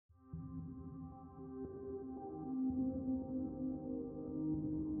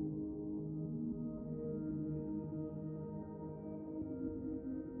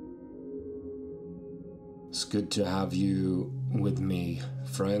It's good to have you with me,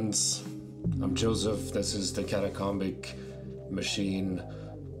 friends. I'm Josef, this is the Katakomb machine.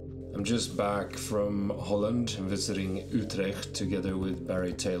 I'm just back from Holland, visiting Utrecht together with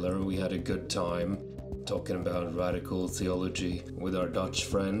Barry Taylor. We had a good time talking about radical theology with our Dutch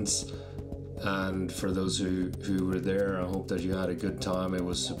friends. And for those who were there, I hope that you had a good time. It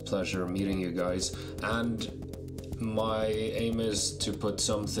was a pleasure meeting you guys. And my aim is to put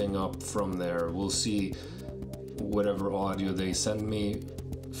something up from there. We'll see whatever audio they send me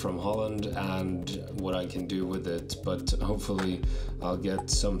from Holland and what I can do with it, but hopefully I'll get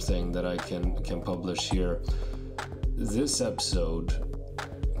something that I can publish here. This episode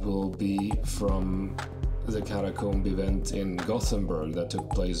will be from the Katakomb Event in Gothenburg that took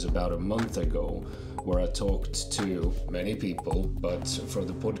place about a month ago, where I talked to many people, but for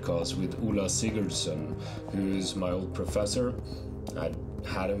the podcast with Ola Sigurdson, who is my old professor. I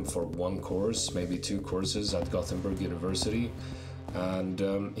had him for one course, maybe two courses at Gothenburg University, and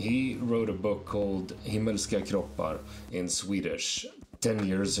he wrote a book called Himmelska kroppar in Swedish 10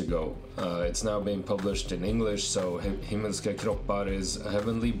 years ago. It's now being published in English, so Himmelska kroppar is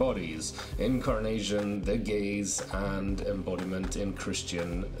heavenly bodies, Incarnation, the gaze, and Embodiment in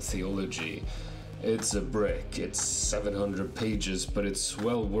Christian Theology. It's a brick, it's 700 pages, but it's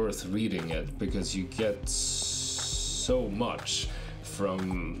well worth reading it because you get so much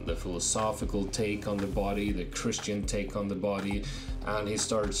from the philosophical take on the body, the Christian take on the body, and he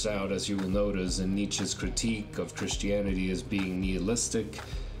starts out, as you will notice, in Nietzsche's critique of Christianity as being nihilistic,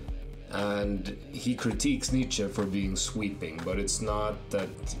 and he critiques Nietzsche for being sweeping, but it's not that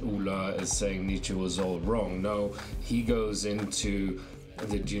Ola is saying Nietzsche was all wrong. No, he goes into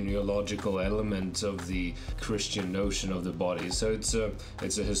the genealogical element of the Christian notion of the body. So it's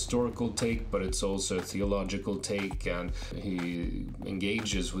a historical take, but it's also a theological take, and he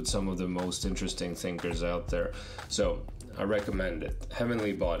engages with some of the most interesting thinkers out there. So I recommend it.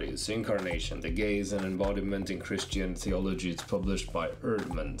 Heavenly Bodies, Incarnation, the Gaze and Embodiment in Christian Theology. It's published by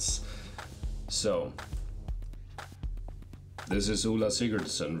Erdmans. So this is Ola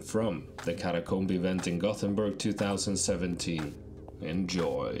Sigurdson from the Katakomb Event in Gothenburg 2017.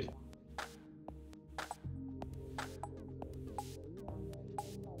 Enjoy.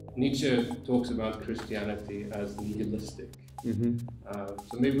 Nietzsche talks about Christianity as nihilistic.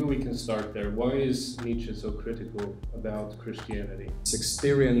 So maybe we can start there. Why is Nietzsche so critical about Christianity? His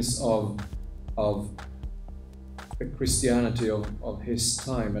experience of the Christianity of his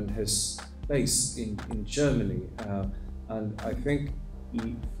time and his place in Germany. And I think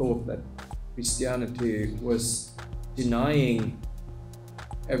he thought that Christianity was denying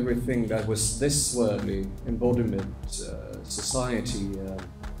everything that was this worldly, embodiment, society,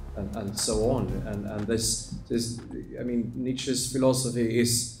 and so on. And this, I mean, Nietzsche's philosophy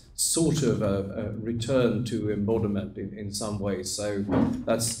is sort of a return to embodiment in some ways. So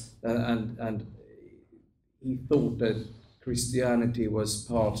that's and he thought that Christianity was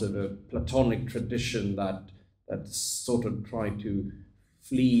part of a Platonic tradition that sort of tried to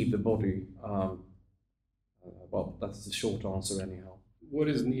flee the body. Well, that's the short answer anyhow. What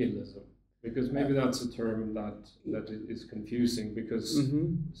is nihilism? Because maybe that's a term that is confusing, because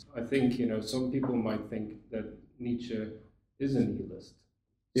I think, some people might think that Nietzsche is a nihilist.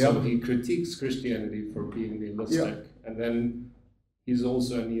 So he critiques Christianity for being nihilistic, and then he's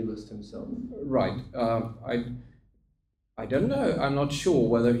also a nihilist himself. Right. I don't know. I'm not sure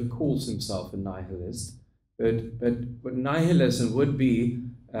whether he calls himself a nihilist, but nihilism would be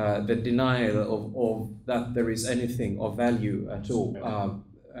the denial of that there is anything of value at all.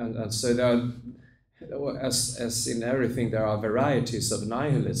 And so there are, as in everything, there are varieties of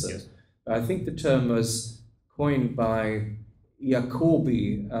nihilism. Yes. I think the term was coined by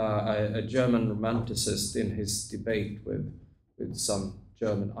Jacobi, a German romanticist, in his debate with some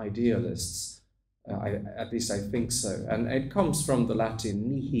German idealists. At least I think so. And it comes from the Latin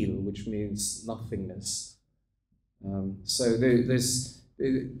nihil, which means nothingness. So there's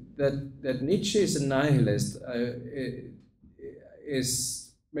that Nietzsche is a nihilist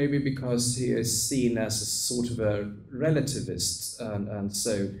is maybe because he is seen as a sort of a relativist, and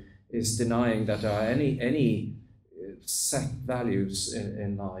so is denying that there are any set values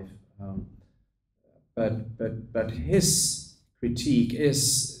in life. But his critique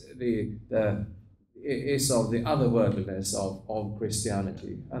is is of the otherworldliness of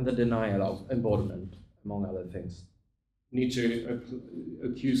Christianity and the denial of embodiment, among other things. Nietzsche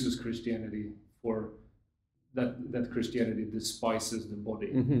accuses Christianity for that Christianity despises the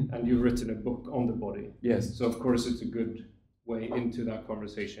body, and you've written a book on the body. Yes. So of course it's a good way into that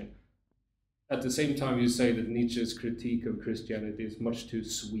conversation. At the same time, you say that Nietzsche's critique of Christianity is much too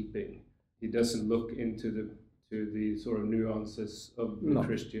sweeping. he doesn't look into the sort of nuances of the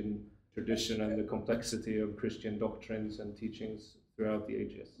Christian tradition and the complexity of Christian doctrines and teachings throughout the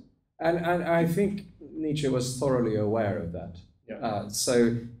ages. And I think Nietzsche was thoroughly aware of that. Yeah.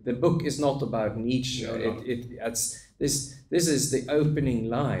 So the book is not about Nietzsche. No. This is the opening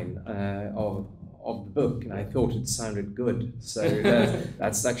line of the book, and I thought it sounded good. So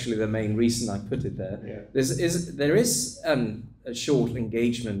that's actually the main reason I put it there. Yeah. There is a short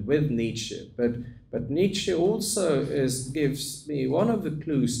engagement with Nietzsche, but Nietzsche also gives me one of the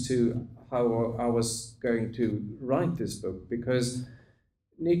clues to how I was going to write this book, because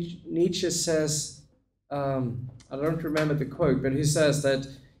Nietzsche says, I don't remember the quote, but he says that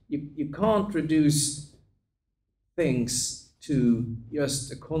you can't reduce things to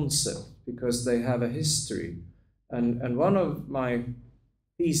just a concept because they have a history. And one of my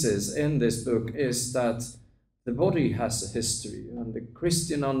theses in this book is that the body has a history, and the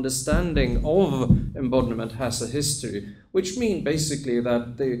Christian understanding of embodiment has a history, which means basically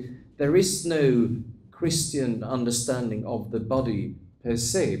that there is no Christian understanding of the body per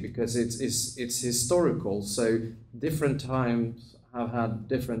se, because it's historical. So different times have had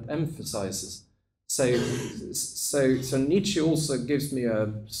different emphases. So Nietzsche also gives me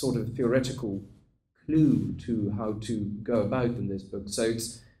a sort of theoretical clue to how to go about in this book. So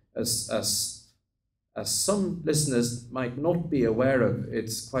it's as some listeners might not be aware of,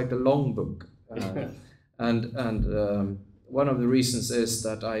 it's quite a long book, and one of the reasons is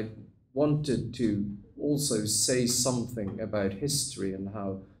that I wanted to also say something about history and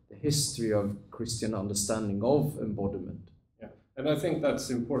how the history of Christian understanding of embodiment. Yeah, and I think that's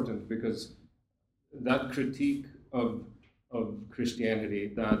important, because that critique of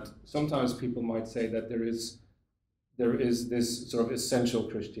Christianity, that sometimes people might say that there is this sort of essential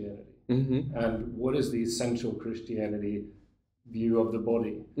Christianity. Mm-hmm. And what is the essential Christianity view of the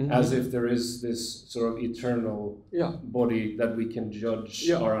body? Mm-hmm. As if there is this sort of eternal body that we can judge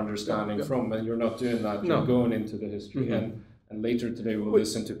our understanding from, and you're not doing that. You're going into the history. Mm-hmm. And later today we'll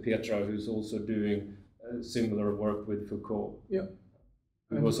listen to Petra, who's also doing similar work with Foucault. Yeah,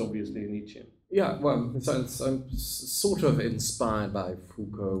 who was obviously Nietzsche. Yeah, well, I'm sort of inspired by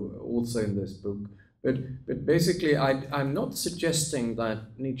Foucault also in this book. But basically, I'm not suggesting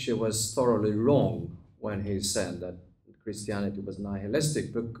that Nietzsche was thoroughly wrong when he said that Christianity was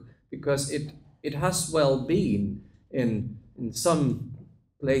nihilistic, but because it has well been in some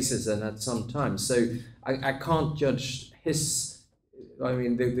places and at some times. So I can't judge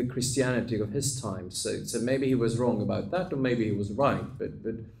the Christianity of his time. So maybe he was wrong about that, or maybe he was right. But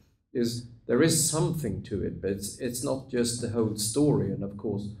there is something to it, but it's not just the whole story. And of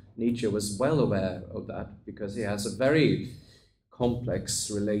course, Nietzsche was well aware of that, because he has a very complex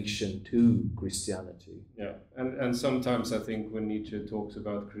relation to Christianity. Yeah, and sometimes I think when Nietzsche talks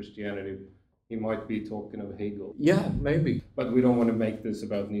about Christianity, he might be talking of Hegel. Yeah, maybe. But we don't want to make this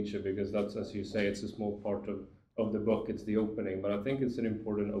about Nietzsche, because that's, as you say, it's a small part of the book. It's the opening, but I think it's an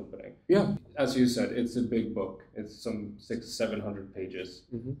important opening. Yeah. As you said, it's a big book. It's some 600-700 pages.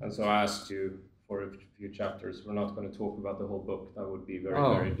 Mm-hmm. And so I asked you for a few chapters. We're not going to talk about the whole book. That would be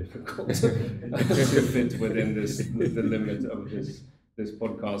very difficult to fit within the limit of this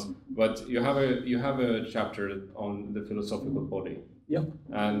podcast. But you have a chapter on the philosophical body. Yep.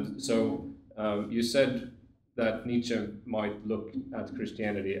 And so you said that Nietzsche might look at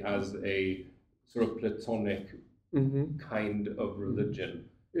Christianity as a sort of Platonic kind of religion.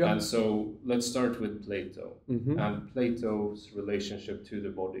 Yeah. And so let's start with Plato and Plato's relationship to the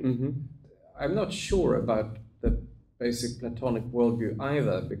body. I'm not sure about the basic Platonic worldview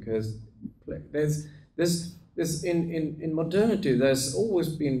either, because there's in modernity there's always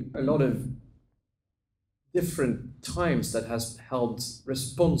been a lot of different times that has held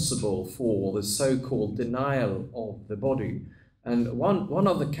responsible for the so-called denial of the body. And one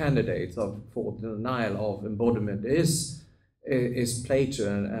of the candidates for the denial of embodiment is Plato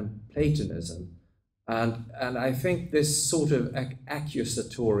and Platonism, and I think this sort of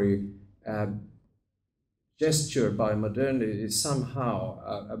accusatory gesture by modernity is somehow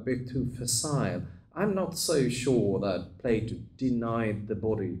a bit too facile. I'm not so sure that Plato denied the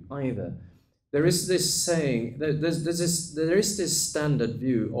body either. There is this saying, there is this standard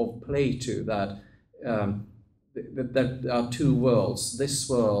view of Plato that there are two worlds, this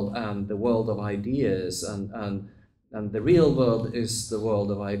world and the world of ideas, and the real world is the world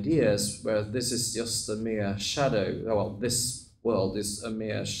of ideas, where this is just a mere shadow. Well, this world is a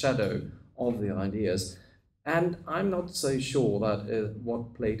mere shadow of the ideas. And I'm not so sure that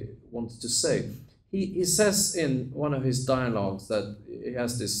what Plato wants to say. He says in one of his dialogues that he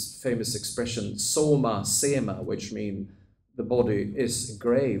has this famous expression, soma sema, which means the body is a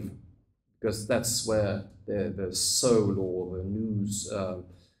grave, because that's where the soul or the nous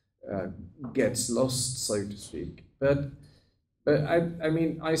gets lost, so to speak. But I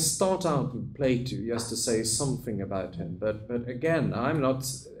mean, I start out with Plato just to say something about him, but again, I'm not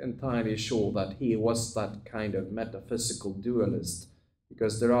entirely sure that he was that kind of metaphysical dualist,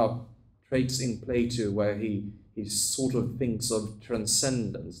 because there are traits in Plato where he sort of thinks of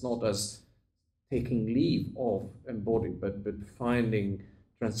transcendence, not as taking leave of embodied, but finding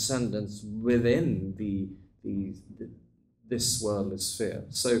transcendence within this worldly sphere.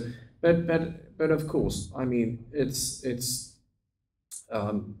 So, but of course, I mean, it's.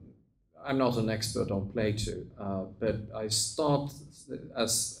 I'm not an expert on Plato, but I start,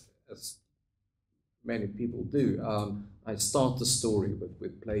 as many people do, I start the story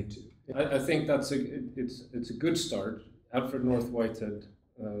with Plato. I think it's a good start. Alfred North Whitehead,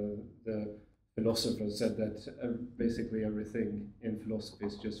 the philosopher, said that basically everything in philosophy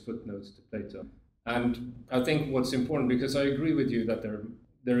is just footnotes to Plato. And I think what's important, because I agree with you that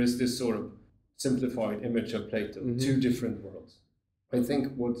there is this sort of simplified image of Plato, two different worlds. I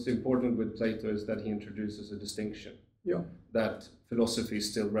think what's important with Plato is that he introduces a distinction that philosophy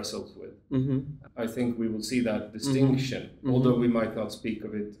still wrestles with. I think we will see that distinction, although we might not speak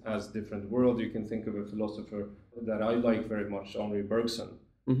of it as different world. You can think of a philosopher that I like very much, Henri Bergson,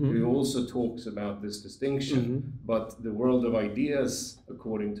 who also talks about this distinction, but the world of ideas,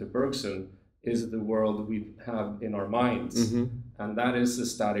 according to Bergson, is the world we have in our minds, and that is a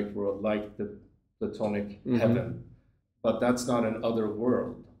static world like the Platonic heaven. But that's not an other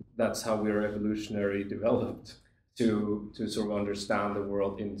world. That's how we're evolutionary developed, to sort of understand the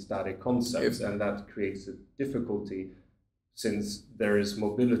world in static concepts, and that creates a difficulty since there is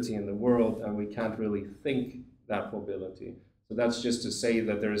mobility in the world and we can't really think that mobility. So that's just to say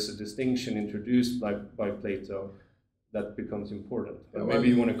that there is a distinction introduced by Plato that becomes important. But maybe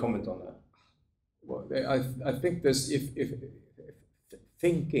you want to comment on that. Well, I think this, if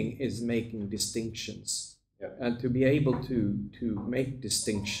thinking is making distinctions, and to be able to make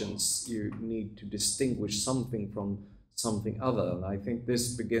distinctions, you need to distinguish something from something other. And I think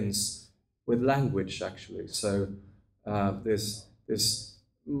this begins with language, actually. So this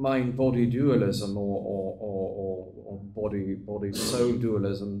mind-body dualism or body-soul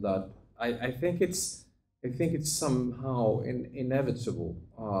dualism, that I think it's somehow inevitable,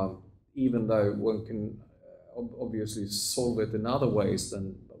 even though one can obviously solve it in other ways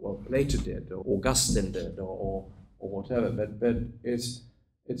than what Plato did, or Augustine did, or whatever. But it's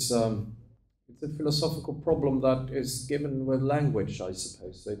a philosophical problem that is given with language, I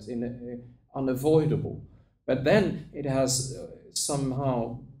suppose. So it's unavoidable. But then it has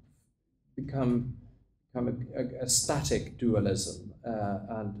somehow become a static dualism,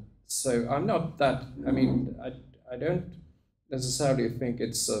 and so I'm not that. I mean, I don't necessarily think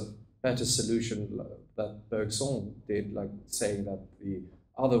it's a better solution that Bergson did, like saying that the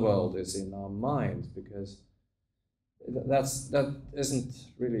other world is in our minds, because that isn't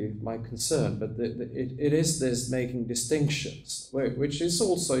really my concern. But it is this making distinctions, which is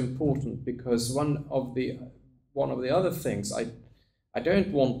also important, because one of the other things, I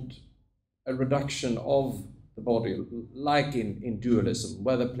don't want a reduction of the body like in dualism,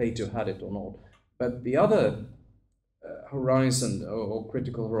 whether Plato had it or not. But the other horizon or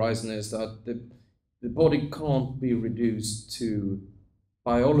critical horizon is that the body can't be reduced to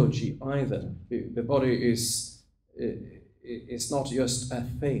biology either. The body is not just a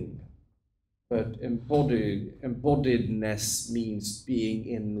thing, but embodiedness means being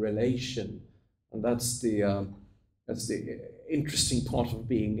in relation, and that's the interesting part of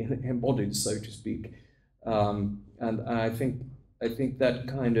being embodied, so to speak. And I think that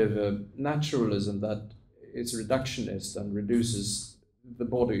kind of naturalism that is reductionist and reduces the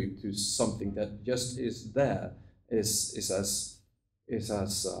body to something that just is there is as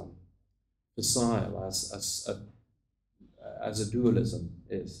facile as a dualism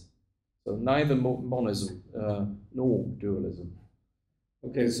is. So neither monism nor dualism.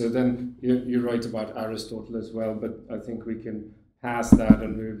 Okay, so then you're right about Aristotle as well, but I think we can pass that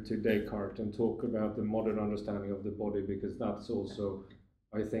and move to Descartes and talk about the modern understanding of the body, because that's also,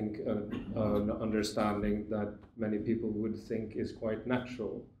 I think, an understanding that many people would think is quite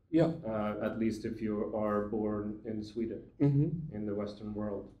natural. Yeah. At least if you are born in Sweden, in the Western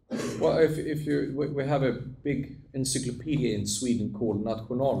world. Well, we have a big encyclopedia in Sweden called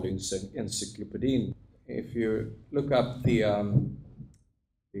Nationalencyklopedin. If you look up the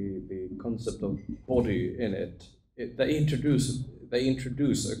concept of body in it, they introduce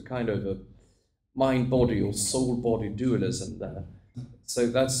a kind of a mind-body or soul-body dualism there. So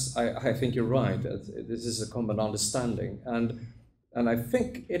that's, I think you're right. This is a common understanding, and And I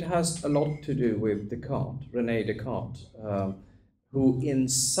think it has a lot to do with Descartes, René Descartes, who in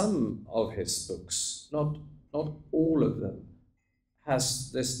some of his books, not all of them,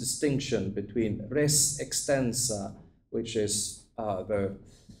 has this distinction between res extensa, which is the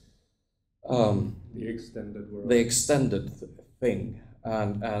extended world, the extended thing,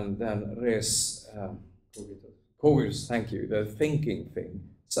 and then res cognitus, thank you, the thinking thing.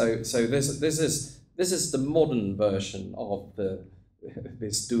 So this is the modern version of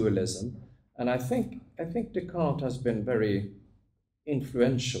this dualism, and I think Descartes has been very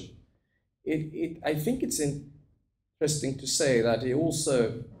influential. I think it's interesting to say that he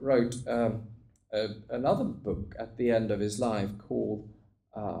also wrote another book at the end of his life called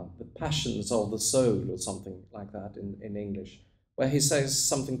The Passions of the Soul, or something like that in English, where he says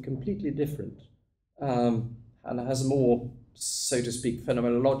something completely different, and has a more, so to speak,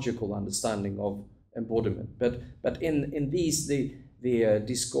 phenomenological understanding of embodiment. But in these, the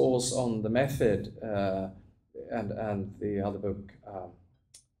discourse on the method and the other book,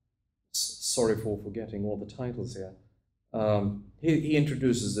 sorry for forgetting all the titles here, he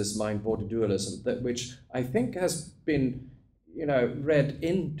introduces this mind-body dualism, which I think has been, read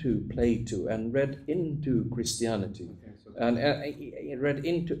into Plato and read into Christianity, and read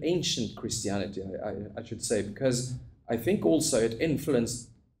into ancient Christianity, I should say, because I think also it influenced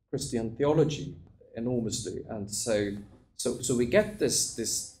Christian theology enormously, and so we get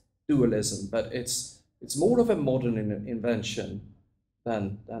this dualism, but it's more of a modern invention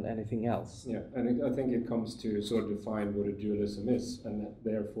than anything else. Yeah, and I think it comes to sort of define what a dualism is, and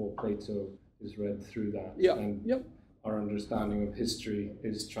therefore Plato is read through that. Yeah. And Yep. our understanding of history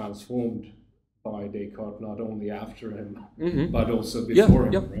is transformed by Descartes, not only after him, but also before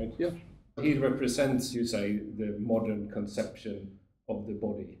him, right? Yeah. He represents, you say, the modern conception of the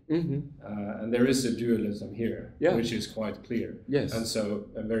body. And there is a dualism here, which is quite clear. Yes.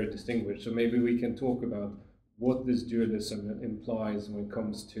 And very distinguished. So maybe we can talk about what this dualism implies when it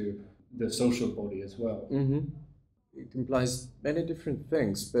comes to the social body as well. It implies many different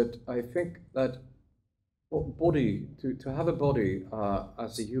things, but I think that body, to have a body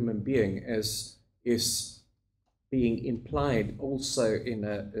as a human being is being implied also in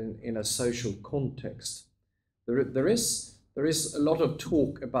a social context. There is a lot of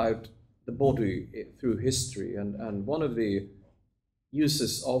talk about the body through history, and one of the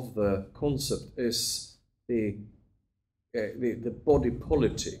uses of the concept is the body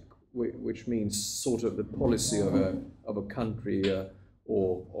politic, which means sort of the policy of a country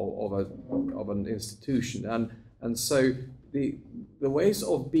or of an institution, and so the ways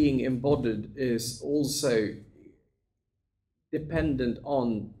of being embodied is also dependent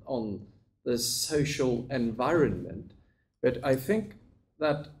on the social environment. But I think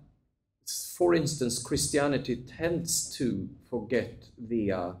that, for instance, Christianity tends to forget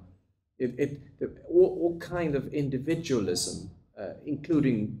all kind of individualism,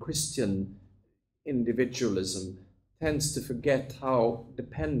 including Christian individualism, tends to forget how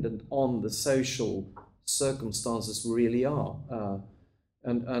dependent on the social circumstances we really are.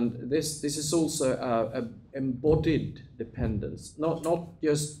 And this is also a embodied dependence, not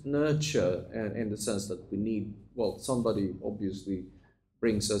just nurture in the sense that we need, well, somebody obviously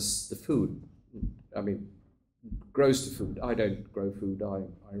brings us the food. I mean, grows the food. I don't grow food. I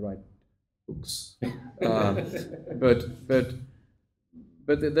write books.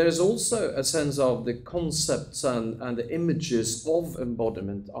 But there's also a sense of the concepts and the images of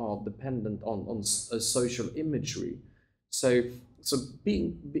embodiment are dependent on a social imagery. So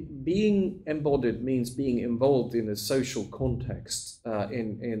being embodied means being involved in a social context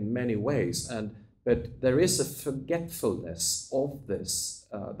in many ways, but there is a forgetfulness of this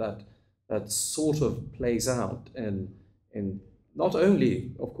that sort of plays out in not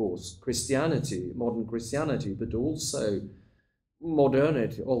only, of course, Christianity, modern Christianity, but also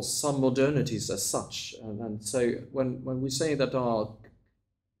modernity, or some modernities as such. And so when we say that our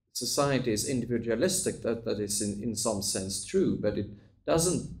society is individualistic, that is in some sense true, but it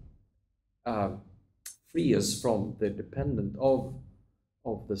doesn't free us from the dependent of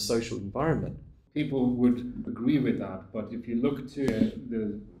the social environment. People would agree with that, but if you look to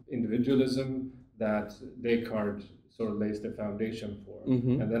the individualism that Descartes sort of lays the foundation for,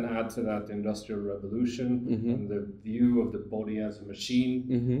 and then add to that the Industrial Revolution and the view of the body as a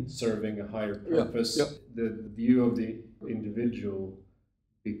machine serving a higher purpose, the view of the individual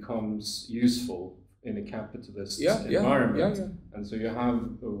becomes useful in a capitalist environment. And so you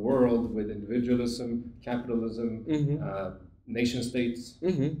have a world with individualism, capitalism, nation states,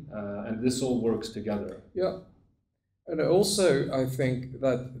 and this all works together. Yeah. And also, I think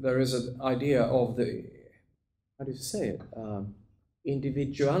that there is an idea of the, how do you say it?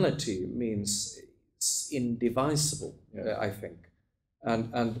 individuality means it's indivisible, I think.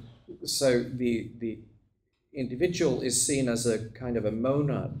 And so the individual is seen as a kind of a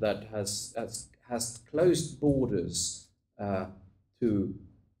monad that has closed borders to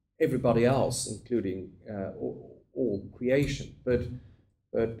everybody else, including all creation. But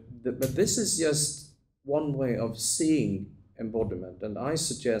this is just one way of seeing embodiment, and I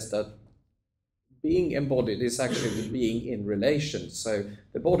suggest that being embodied is actually being in relation. So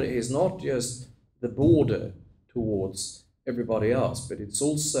the body is not just the border towards everybody else, but it's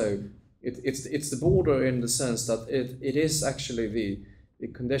also it's the border in the sense that it is actually the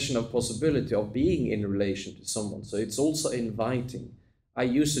condition of possibility of being in relation to someone. So it's also inviting. I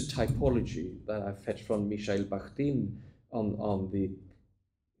use a typology that I fetched from Michel Bakhtin on the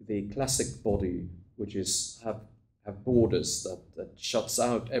classic body, which is have borders that shuts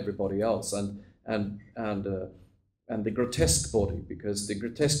out everybody else, and the grotesque body, because the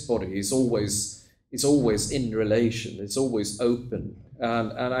grotesque body is always in relation, it's always open.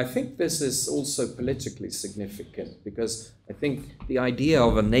 And I think this is also politically significant, because I think the idea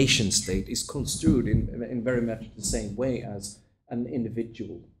of a nation state is construed in very much the same way as an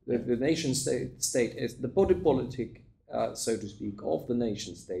individual. The nation state is the body politic, so to speak, of the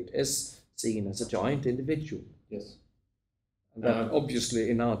nation state is seen as a giant individual. Yes. And that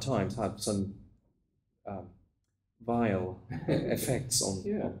obviously in our times had some vile effects on.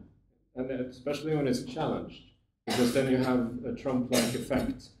 Yeah, and especially when it's challenged, because then you have a Trump-like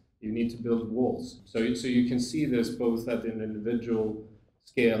effect. You need to build walls. So you can see this both at an individual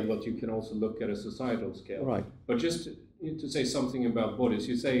scale, but you can also look at a societal scale. Right. But just to say something about bodies,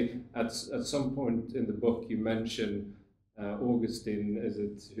 you say at some point in the book you mention Augustine, is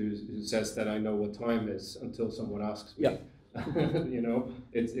it, who says that I know what time is until someone asks me. Yeah. You know,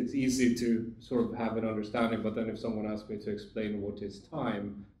 it's easy to sort of have an understanding, but then if someone asks me to explain what is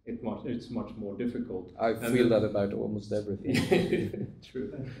time, it's much more difficult. I feel that about almost everything.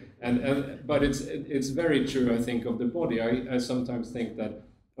 True, but it's very true. I think of the body. I sometimes think that,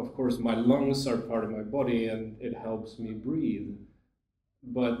 of course, my lungs are part of my body and it helps me breathe,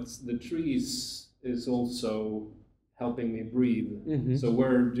 but the trees is also helping me breathe. Mm-hmm. So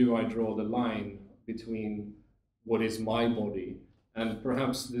where do I draw the line between what is my body? And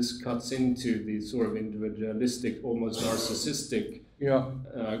perhaps this cuts into the sort of individualistic, almost narcissistic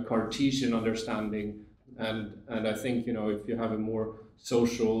Cartesian understanding. And I think, you know, if you have a more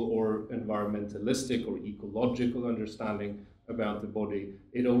social or environmentalistic or ecological understanding about the body,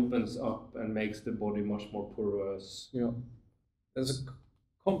 it opens up and makes the body much more porous. Yeah. There's a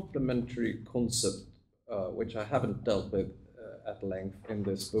complementary concept which I haven't dealt with at length in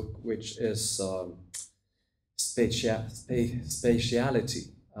this book, which is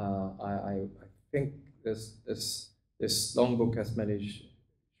spatiality. I think this long book has many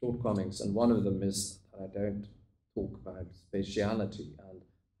shortcomings, and one of them is I don't talk about spatiality and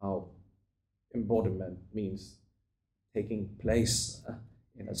how embodiment means taking place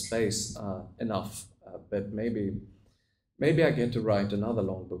in a space enough. But maybe I get to write another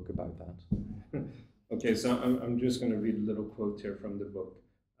long book about that. Okay, so I'm just going to read a little quote here from the book.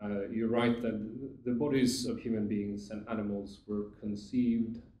 You write that the bodies of human beings and animals were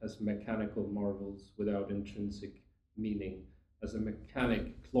conceived as mechanical marvels without intrinsic meaning, as a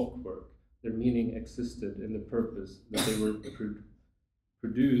mechanic clockwork. Their meaning existed in the purpose that they were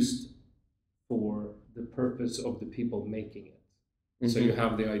produced for the purpose of the people making it. Mm-hmm. So you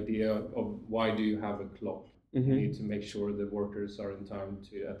have the idea of why do you have a clock? Mm-hmm. You need to make sure the workers are in time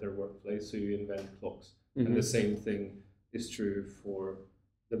at their workplace, so you invent clocks. Mm-hmm. And the same thing is true for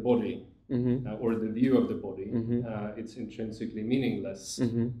the body, mm-hmm. Or the view of the body. Mm-hmm. It's intrinsically meaningless.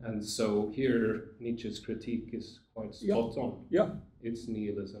 Mm-hmm. And so here Nietzsche's critique is quite spot on. Yeah. It's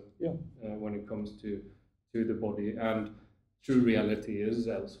nihilism when it comes to the body, and true reality is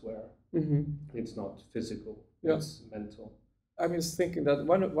elsewhere. Mm-hmm. It's not physical, it's mental. I was thinking that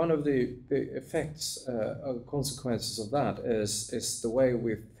one of the effects or consequences of that is the way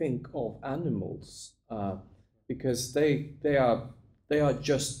we think of animals, because they are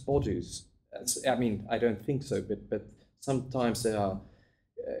just bodies. I mean, I don't think so, but sometimes they are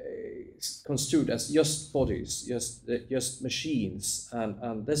construed as just bodies, just machines,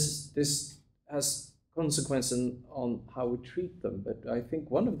 and this has consequences on how we treat them. But I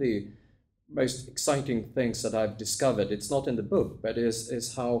think one of the most exciting things that I've discovered, it's not in the book, but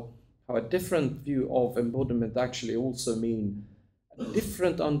is how a different view of embodiment actually also mean a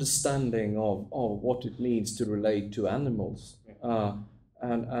different understanding of what it means to relate to animals.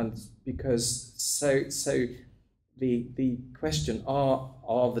 And because so the question,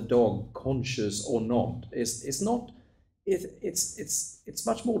 are the dog conscious or not, is not it's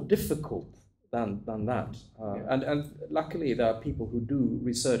much more difficult than that. And luckily there are people who do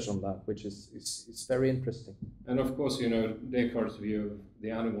research on that, which is very interesting. And of course, you know, Descartes' view of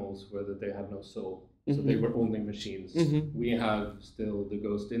the animals were that they had no soul. So they were only machines. We have still the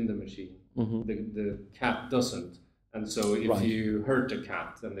ghost in the machine. The cat doesn't. And so if you hurt a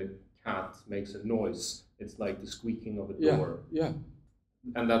cat and the cat makes a noise, it's like the squeaking of a door. Yeah.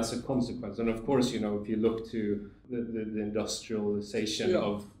 And that's a consequence. And of course, you know, if you look to the industrialization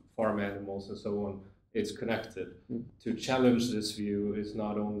of farm animals and so on, it's connected. To challenge this view is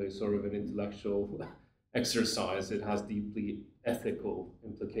not only sort of an intellectual exercise, it has deeply ethical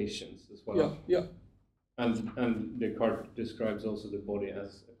implications as well. And Descartes describes also the body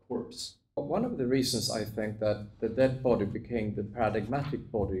as a corpse. One of the reasons I think that the dead body became the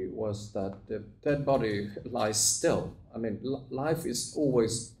paradigmatic body was that the dead body lies still. I mean, life is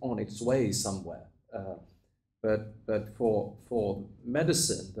always on its way somewhere. But for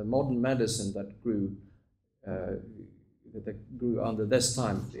medicine, the modern medicine that grew under this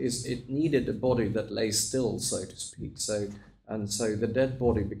time, it needed a body that lay still, so to speak. So the dead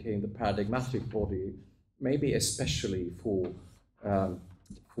body became the paradigmatic body, maybe especially for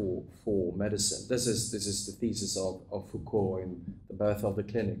medicine. This is the thesis of Foucault in The Birth of the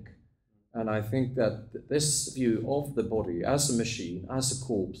Clinic. And I think that this view of the body as a machine, as a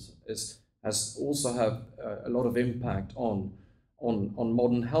corpse, has also had a lot of impact on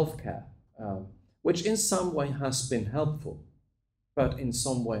modern healthcare, which in some way has been helpful, but in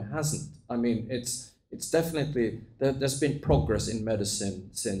some way hasn't. I mean, it's definitely, there's been progress in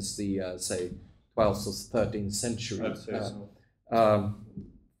medicine since the, say, 12th or 13th century. I'd say so.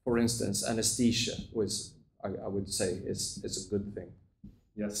 For instance, anesthesia, which I would say is a good thing.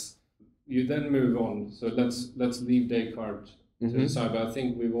 Yes. You then move on. So let's leave Descartes to the side. But I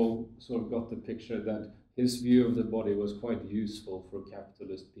think we've all sort of got the picture that his view of the body was quite useful for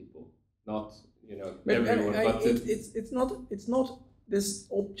capitalist people. Not, you know, everyone. But it's not this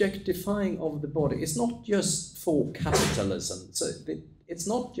objectifying of the body. It's not just for capitalism. So it's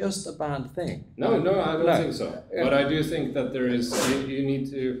not just a bad thing. No, I don't think so. But I do think that there is, you need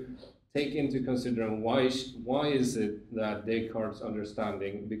to take into consideration why is it that Descartes'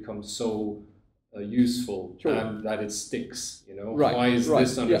 understanding becomes so useful and that it sticks, you know? Why is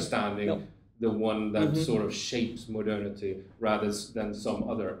this understanding the one that sort of shapes modernity rather than some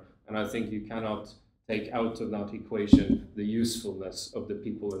other? And I think you cannot take out of that equation the usefulness of the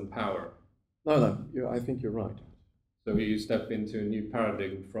people in power. No, I think you're right. So you step into a new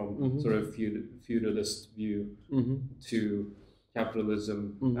paradigm from sort of feudalist view to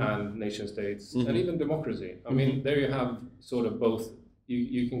capitalism and nation states and even democracy. I mean, there you have sort of both.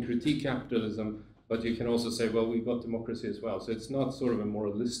 You can critique capitalism, but you can also say, well, we've got democracy as well. So it's not sort of a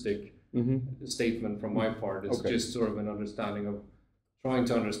moralistic statement from my part. It's just sort of an understanding of trying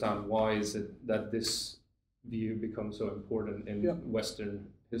to understand why is it that this view becomes so important in Western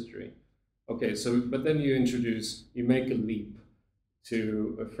history. Okay, so, but then you make a leap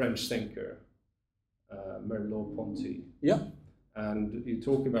to a French thinker, Merleau-Ponty. Yeah. And you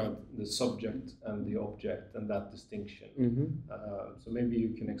talk about the subject and the object and that distinction. So maybe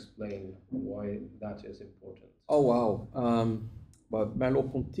you can explain why that is important. Oh, wow. Well,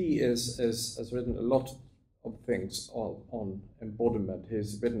 Merleau-Ponty has written a lot of things on embodiment.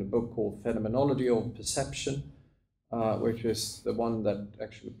 He's written a book called Phenomenology of Perception, which is the one that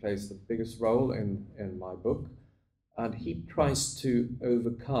actually plays the biggest role in my book. And he tries to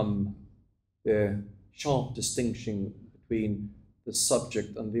overcome the sharp distinction between the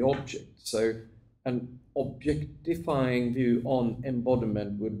subject and the object. So an objectifying view on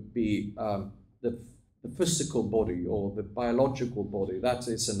embodiment would be the physical body or the biological body. That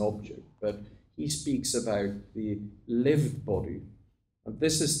is an object. But he speaks about the lived body. And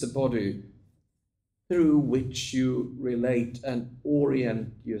this is the body through which you relate and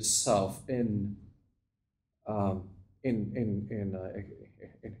orient yourself in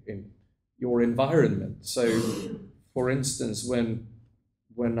your environment. So, for instance,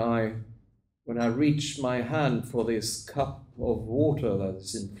 when I reach my hand for this cup of water that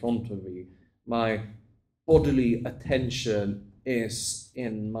is in front of me, my bodily attention is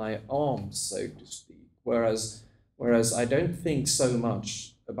in my arms, so to speak. Whereas I don't think so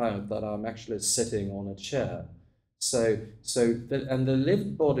much about that I'm actually sitting on a chair. And the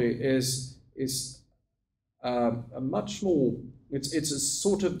lived body is a much more. It's a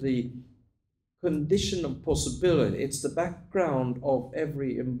sort of the condition of possibility. It's the background of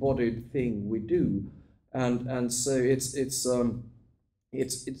every embodied thing we do, and so it's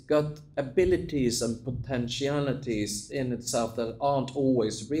got abilities and potentialities in itself that aren't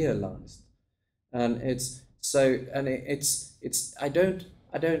always realized, and So, and I don't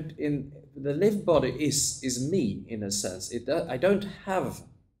in the lived body is me in a sense. I don't have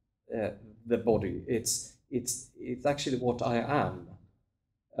the body. It's actually what I am.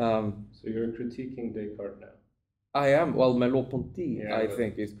 So you're critiquing Descartes now. I am. Well, Merleau-Ponty, Yeah, I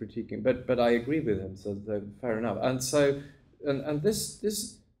think, is critiquing, but I agree with him. So fair enough. And so, and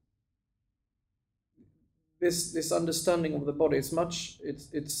this understanding of the body is much.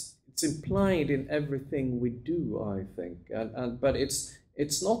 It's implied in everything we do, I think, but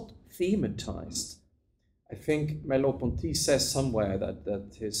it's not thematized. I think Merleau-Ponty says somewhere that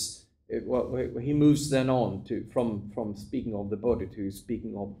he moves then on to from speaking of the body to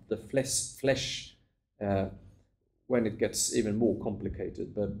speaking of the flesh when it gets even more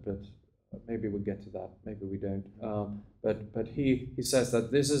complicated. But maybe we'll get to that. Maybe we don't. But he says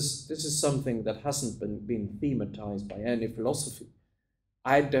that this is something that hasn't been thematized by any philosophy.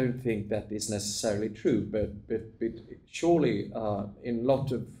 I don't think that is necessarily true, but surely in a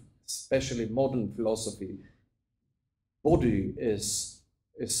lot of, especially modern philosophy, body is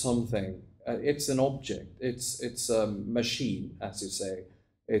something. It's an object. It's a machine, as you say.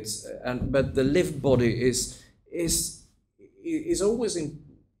 But the lived body is always in.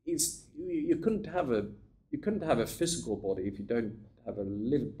 You couldn't have a physical body if you don't have a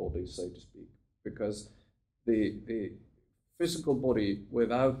lived body, so to speak, because the physical body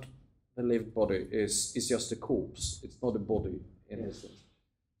without the lived body is just a corpse. It's not a body in a sense.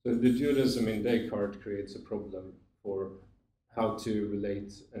 So the dualism in Descartes creates a problem for how to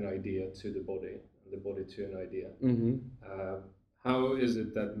relate an idea to the body and the body to an idea. Mm-hmm. How is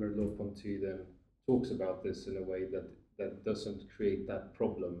it that Merleau-Ponty then talks about this in a way that doesn't create that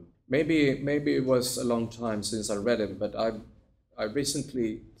problem? Maybe it was a long time since I read him, but I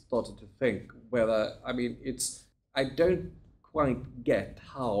recently started to think whether, I don't quite get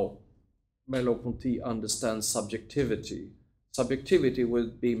how Merleau-Ponty understands subjectivity. Subjectivity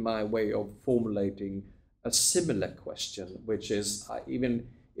would be my way of formulating a similar question, which is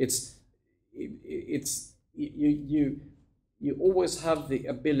you always have the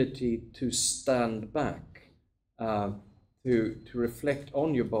ability to stand back, to reflect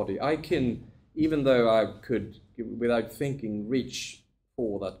on your body. I can, even though I could, without thinking, reach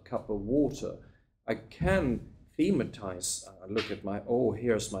for that cup of water, I can thematize. Look at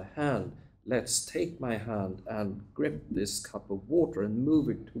here's my hand. Let's take my hand and grip this cup of water and move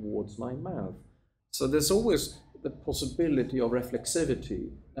it towards my mouth. So there's always the possibility of reflexivity,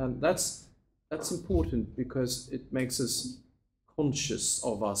 and that's important because it makes us conscious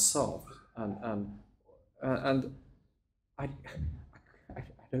of ourselves. And I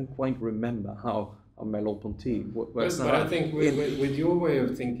don't quite remember how Merleau-Ponty works. But I think with your way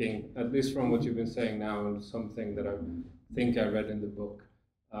of thinking, at least from what you've been saying now, and something that I think I read in the book,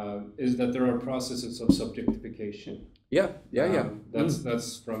 is that there are processes of subjectification. Yeah.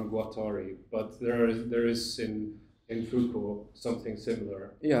 That's from Guattari, but there is in Foucault something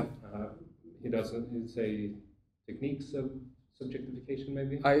similar. Yeah. He say techniques of subjectification,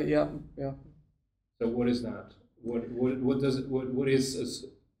 maybe. Yeah. So what is that? What is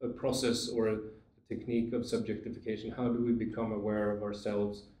a process or a technique of subjectification? How do we become aware of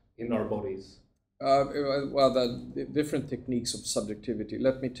ourselves in our bodies? Well, the different techniques of subjectivity.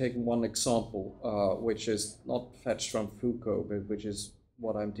 Let me take one example, which is not fetched from Foucault, but which is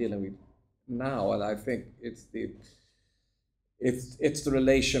what I'm dealing with now, and I think it's the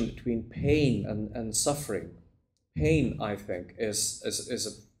relation between pain and suffering. Pain, I think, is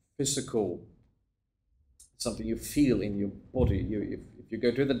a physical, something you feel in your body. If you go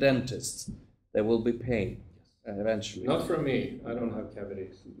to the dentist, there will be pain. Eventually. Not for me. I don't have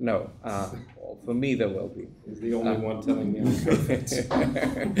cavities. No. Well, for me, there will be. He's the only one telling me I'm perfect.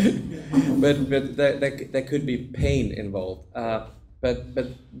 but there could be pain involved. But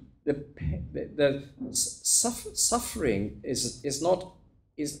the suffering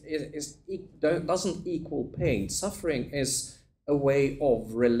doesn't equal pain. Suffering is a way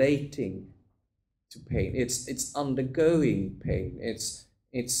of relating to pain. It's undergoing pain.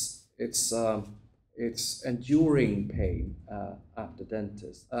 It's enduring pain at the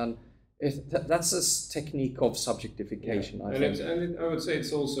dentist, and that's a technique of subjectification. Yeah. I think. I would say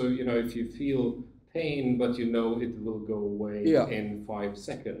it's also, if you feel pain, but it will go away in 5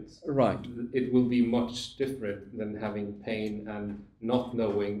 seconds. Right. It will be much different than having pain and not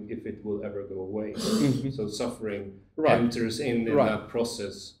knowing if it will ever go away. So suffering enters in that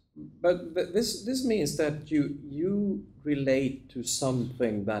process. But this means that you relate to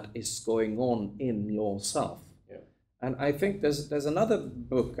something that is going on in yourself. Yeah. And I think there's another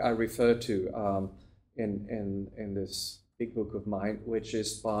book I refer to in this big book of mine, which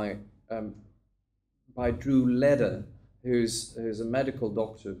is by by Drew Leder, who's a medical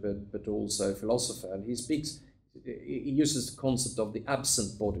doctor but also a philosopher, and he uses the concept of the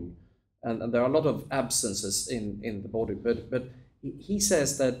absent body, and there are a lot of absences in the body, but he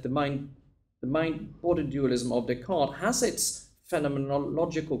says that the mind-body dualism of Descartes has its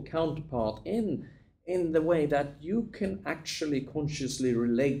phenomenological counterpart in the way that you can actually consciously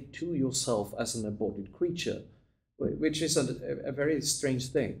relate to yourself as an embodied creature, which is a very strange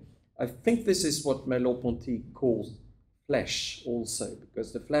thing. I think this is what Merleau-Ponty calls flesh also,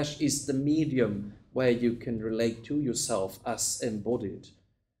 because the flesh is the medium where you can relate to yourself as embodied.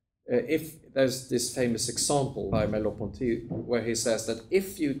 If there's this famous example by Merleau-Ponty where he says that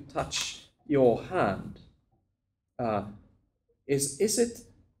if you touch your hand, is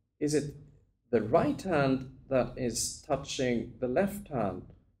it the right hand that is touching the left hand,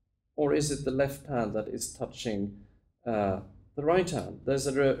 or is it the left hand that is touching the right hand? There's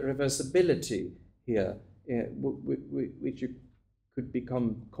a reversibility here, which you could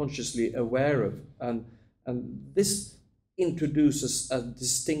become consciously aware of, and this introduces a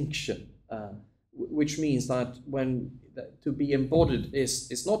distinction, which means that to be embodied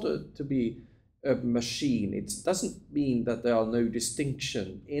is not to be a machine. It doesn't mean that there are no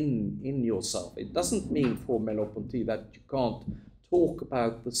distinction in yourself. It doesn't mean for Merleau-Ponty that you can't talk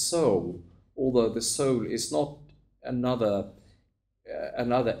about the soul, although the soul is not another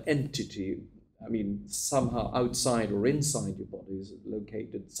entity. I mean, somehow outside or inside your body, is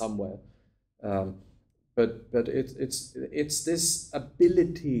located somewhere. But it's this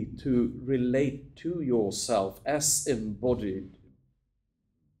ability to relate to yourself as embodied,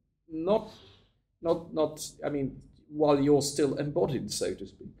 not. I mean, while you're still embodied, so to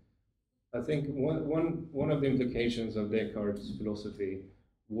speak. I think one of the implications of Descartes' philosophy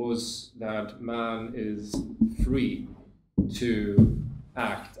was that man is free to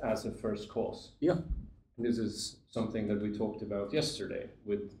act as a first cause. Yeah. This is something that we talked about yesterday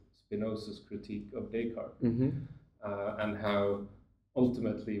with Spinoza's critique of Descartes, and how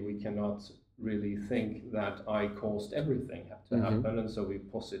ultimately we cannot really think that I caused everything to happen, and so we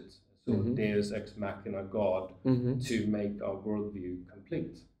posit Deus ex machina, God, to make our worldview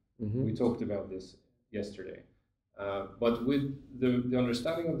complete. We talked about this yesterday. But with the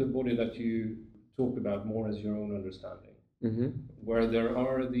understanding of the body that you talk about more as your own understanding, where there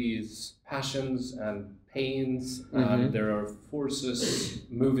are these passions and pains, and there are forces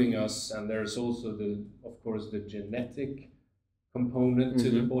moving us, and there's also of course, the genetic component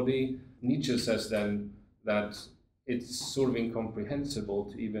to the body. Nietzsche says then that it's sort of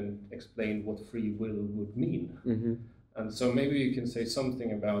incomprehensible to even explain what free will would mean. And so maybe you can say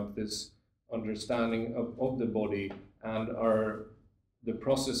something about this understanding of the body and the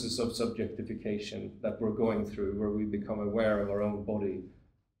processes of subjectification that we're going through, where we become aware of our own body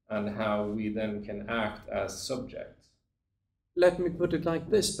and how we then can act as subjects. Let me put it like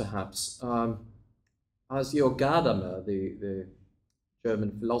this, perhaps. As Georg Gadamer, the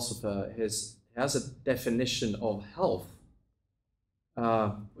German philosopher, has a definition of health,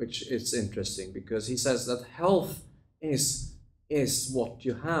 which is interesting, because he says that health is what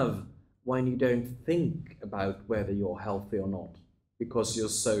you have when you don't think about whether you're healthy or not, because you're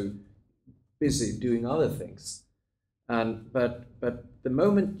so busy doing other things. But the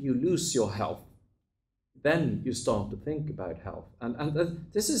moment you lose your health, then you start to think about health. And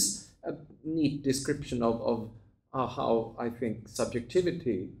this is a neat description of how I think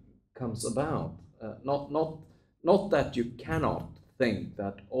subjectivity comes about. Not that you cannot think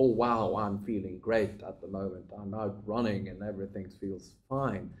that, oh wow, I'm feeling great at the moment, I'm out running and everything feels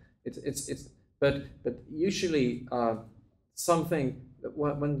fine. But usually something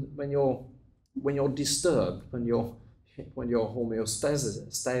when you're disturbed, when your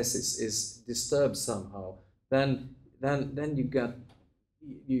homeostasis is disturbed somehow, then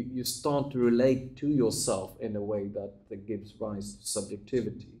you start to relate to yourself in a way that gives rise to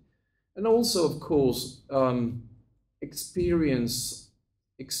subjectivity. And also, of course, experience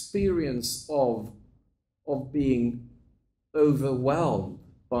of being overwhelmed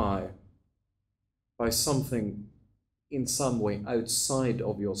by something in some way outside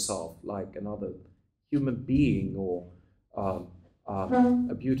of yourself, like another human being, or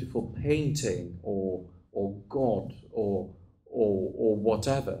a beautiful painting, or God, or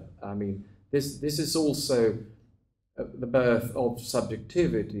whatever. I mean, this is also the birth of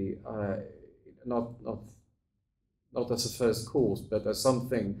subjectivity, not as a first cause, but as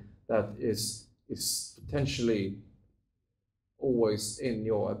something that is potentially always in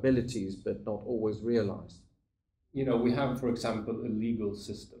your abilities, but not always realized. You know, we have, for example, a legal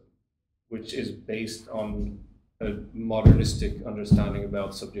system which is based on a modernistic understanding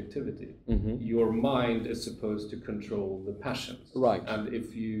about subjectivity. Mm-hmm. Your mind is supposed to control the passions. Right. And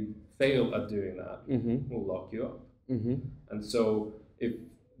if you fail at doing that, Mm-hmm. we'll lock you up. Mm-hmm. And so if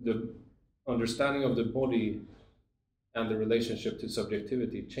the understanding of the body and the relationship to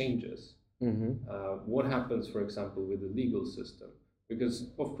subjectivity changes, Mm-hmm. what happens, for example, with the legal system? Because,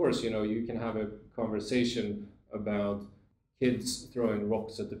 of course, you can have a conversation about kids throwing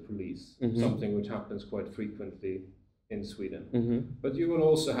rocks at the police, Mm-hmm. something which happens quite frequently in Sweden. Mm-hmm. But you will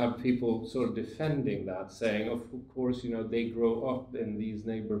also have people sort of defending that, saying, of course, they grow up in these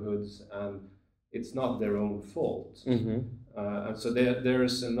neighborhoods and it's not their own fault. Mm-hmm. And so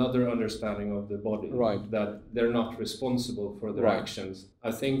there's another understanding of the body, Right. that they're not responsible for their Right. actions.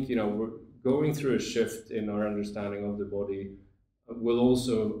 I think, we're going through a shift in our understanding of the body will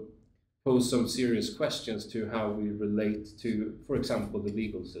also pose some serious questions to how we relate to, for example, the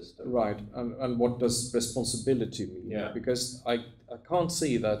legal system. Right, and what does responsibility mean? Yeah. Because I can't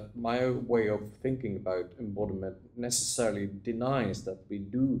see that my own way of thinking about embodiment necessarily denies that we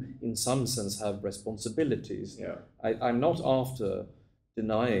do, in some sense, have responsibilities. Yeah. I'm not after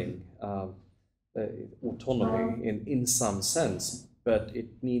denying autonomy in some sense, but it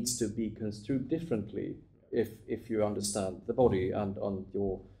needs to be construed differently if you understand the body and on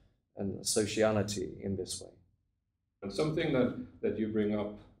your and sociality in this way. And something that you bring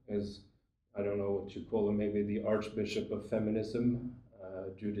up is, I don't know what you call him, maybe the Archbishop of Feminism,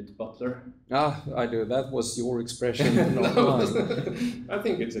 Judith Butler. I do. That was your expression, not mine. I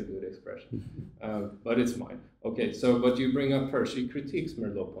think it's a good expression, but it's mine. Okay, but you bring up her. She critiques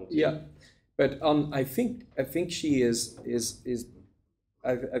Merleau-Ponty. Yeah, but I think she is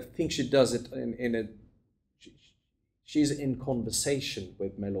I think she does it in a. She's in conversation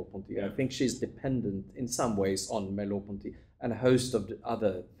with Merleau-Ponty. Yeah. I think she's dependent in some ways on Merleau-Ponty and a host of the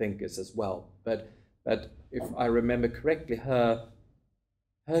other thinkers as well. But if I remember correctly, her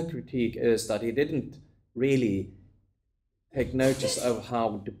critique is that he didn't really take notice of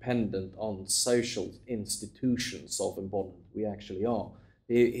how dependent on social institutions of embodiment we actually are.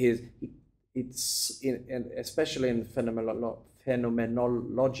 Especially in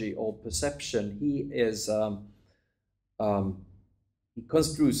phenomenology or perception, he is. He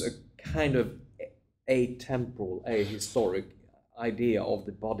construes a kind of atemporal, ahistoric idea of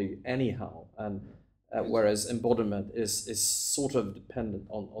the body anyhow, and whereas embodiment is sort of dependent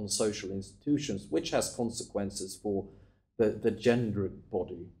on social institutions, which has consequences for the gendered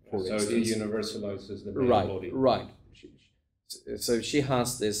body, for instance. So he universalizes the male body. Right. So she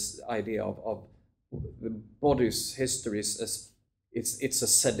has this idea of the body's history as it's a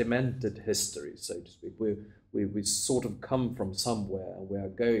sedimented history, so to speak. We sort of come from somewhere and we are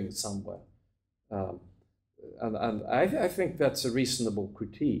going somewhere. And I think that's a reasonable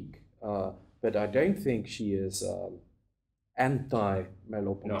critique, but I don't think she is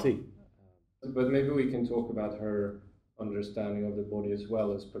anti-Merleau-Ponty. No. But maybe we can talk about her understanding of the body as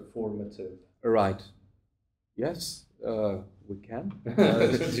well as performative. Right. Yes, we can.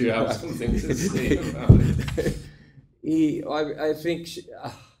 Do you have something to say about it? I think she,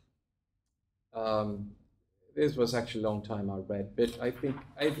 this was actually a long time I read, but I think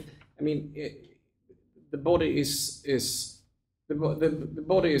the body is the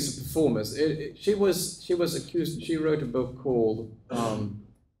body is a performance. She was accused. She wrote a book called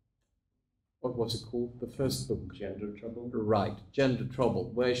what was it called? The first book, Gender Trouble. Right, Gender Trouble,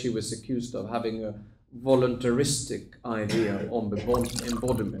 where she was accused of having a voluntaristic idea on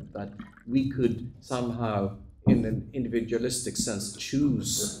embodiment, that we could somehow, in an individualistic sense,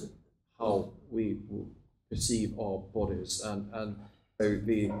 choose how we perceive our bodies, and so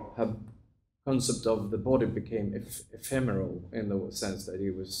the concept of the body became ephemeral in the sense that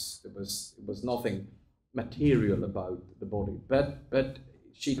it was nothing material about the body. But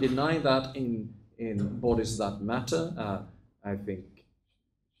she denied that in Bodies That Matter. I think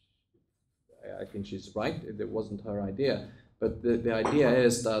she's right. It wasn't her idea, but the idea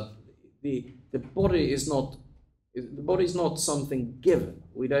is that the body is not something given.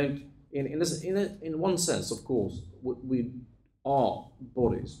 We don't. In one sense, of course, we are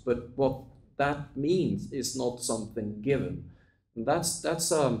bodies, but what that means is not something given. And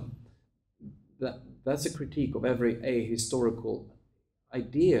that's a critique of every ahistorical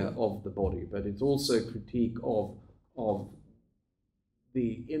idea of the body, but it's also a critique of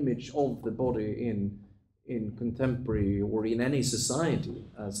the image of the body in contemporary or in any society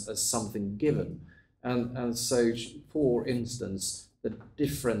as something given. And so, for instance, the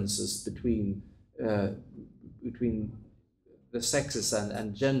differences between the sexes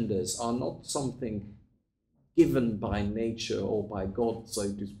and genders are not something given by nature or by God,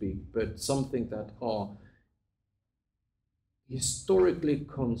 so to speak, but something that are historically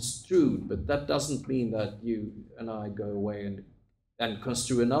construed, but that doesn't mean that you and I go away and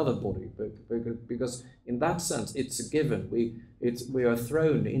construe another body, because in that sense it's a given. We are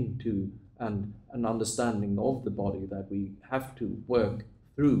thrown into an understanding of the body that we have to work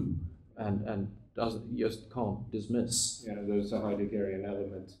through and just can't dismiss. Yeah, there's a Heideggerian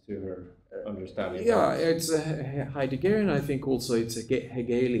element to her understanding. Yeah, it's a Heideggerian. I think also it's a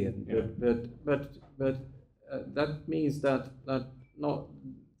Hegelian. Yeah. But that means that not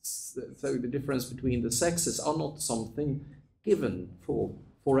so the difference between the sexes are not something given for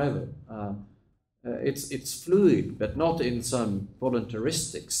forever. It's fluid, but not in some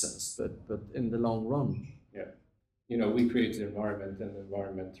voluntaristic sense, but in the long run. Yeah. You know, we create the environment, and the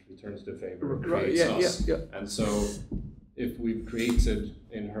environment returns the favor, Right, creates us. yeah. And so, if we've created,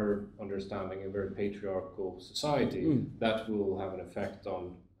 in her understanding, a very patriarchal society, that will have an effect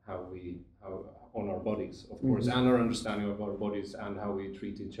on on our bodies, of course, and our understanding of our bodies and how we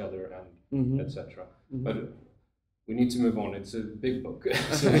treat each other and etc. But we need to move on. It's a big book.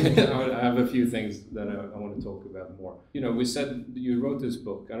 So I have a few things that I want to talk about more. You know, we said you wrote this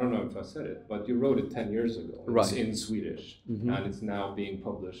book. I don't know if I said it, but you wrote it 10 years ago. It's in Swedish, and it's now being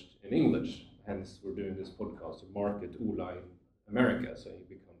published in English. Hence, we're doing this podcast to market Ola in America, so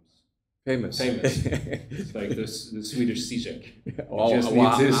he becomes famous. It's like the Swedish Zizek.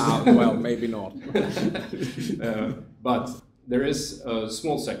 Well, maybe not. But there is a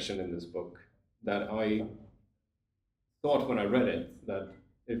small section in this book that I thought when I read it that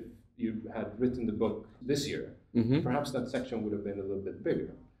if you had written the book this year, perhaps that section would have been a little bit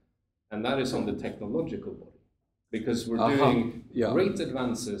bigger. And that is on the technological body. Because we're doing great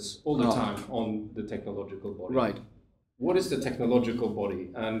advances all the time on the technological body. Right. What is the technological body?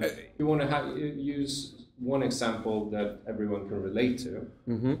 And you want to use one example that everyone can relate to,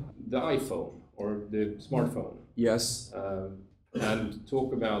 the iPhone or the smartphone. Yes. And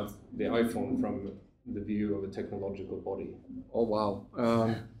talk about the iPhone from the view of a technological body. Oh, wow.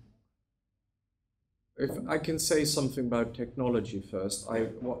 If I can say something about technology first,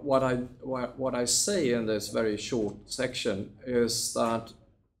 what I say in this very short section is that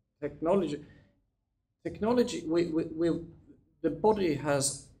technology, the body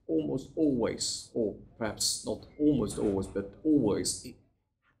has almost always, or perhaps not almost always, but always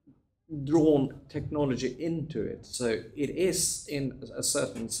drawn technology into it. So it is, in a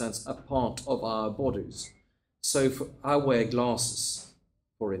certain sense, a part of our bodies. So I wear glasses,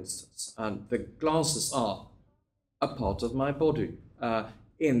 for instance, and the glasses are a part of my body,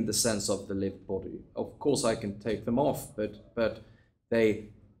 in the sense of the lived body. Of course, I can take them off, but they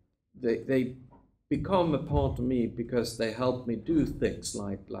become a part of me because they help me do things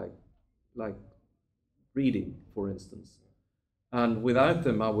like reading, for instance. And without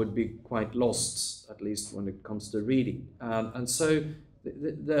them, I would be quite lost, at least when it comes to reading. And so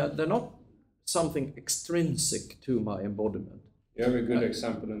they're not something extrinsic to my embodiment. You have a good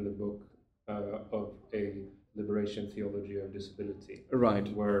example in the book of a liberation theology of disability. Right.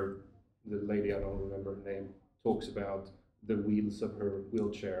 Where the lady, I don't remember her name, talks about the wheels of her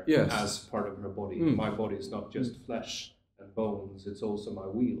wheelchair as part of her body. My body is not just flesh and bones, it's also my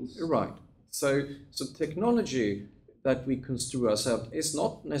wheels. Right. So technology that we construe ourselves is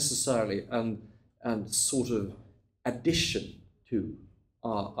not necessarily an sort of addition to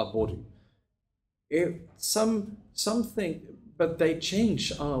our body. Something, but they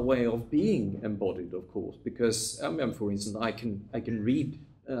change our way of being embodied, of course, because for instance, I can read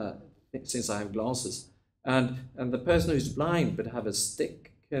since I have glasses, and the person who's blind but have a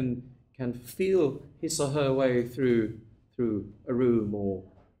stick can feel his or her way through a room or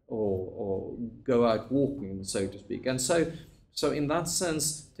go out walking, so to speak. And so in that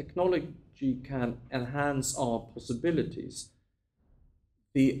sense, technology can enhance our possibilities.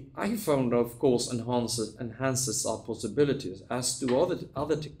 The iPhone, of course, enhances our possibilities, as do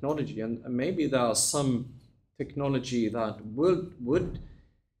other technology, and maybe there are some technology that would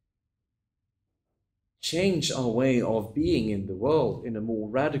change our way of being in the world in a more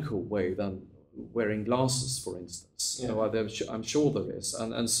radical way than wearing glasses, for instance. Yeah. I'm sure there is,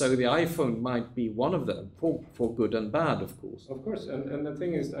 and so the iPhone might be one of them, for good and bad, of course. Of course, and the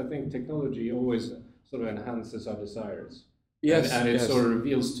thing is, I think technology always sort of enhances our desires. Yes, and it sort of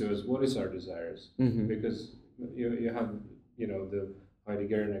reveals to us what is our desires, because you have the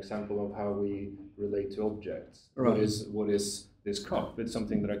Heideggerian example of how we relate to objects. Right. What is this cup? It's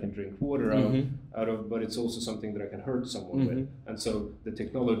something that I can drink water out of, but it's also something that I can hurt someone with. And so the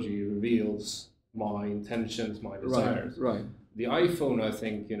technology reveals my intentions, my desires. Right. The iPhone, I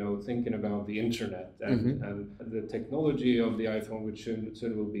think, thinking about the internet and the technology of the iPhone, which soon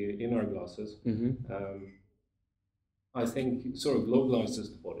will be in our glasses. I think, sort of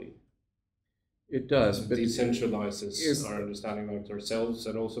globalizes the body. It does, but decentralizes our understanding of ourselves,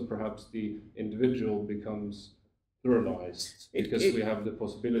 and also perhaps the individual becomes pluralized because we have the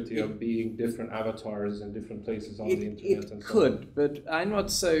possibility of being different avatars in different places on the internet. It could, but I'm not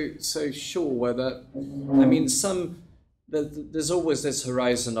so sure whether. I mean, there's always this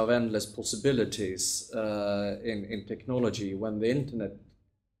horizon of endless possibilities in technology. When the internet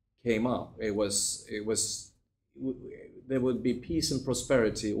came up, it was there would be peace and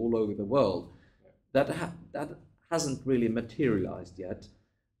prosperity all over the world. That hasn't really materialized yet.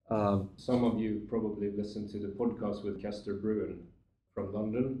 Some of you probably listened to the podcast with Kester Bruin from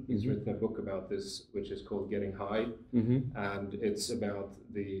London. He's written a book about this, which is called Getting High, and it's about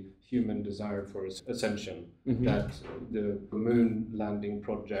the human desire for ascension, that the moon landing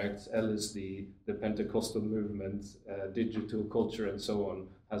projects, LSD, the Pentecostal movement, digital culture, and so on,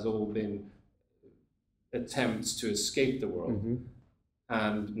 has all been attempts to escape the world,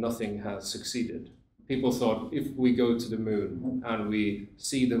 and nothing has succeeded. People thought, if we go to the moon and we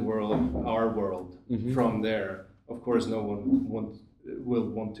see the world, our world, from there, of course no one will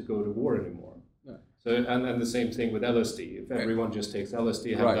want to go to war anymore. No. So, and the same thing with LSD. If everyone just takes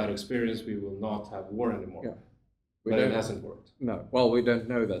LSD, have that experience, we will not have war anymore. Yeah. But it hasn't worked. No, well, we don't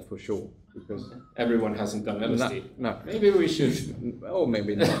know that for sure, because everyone hasn't done LSD. No. Maybe we should. Oh,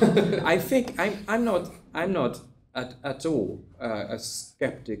 maybe not. I think I'm not at all a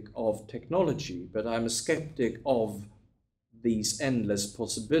skeptic of technology, but I'm a skeptic of these endless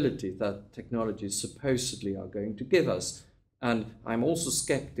possibilities that technology supposedly are going to give us. And I'm also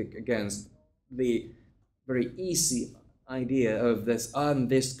skeptic against the very easy idea of this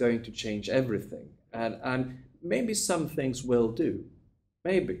going to change everything. And maybe some things will do,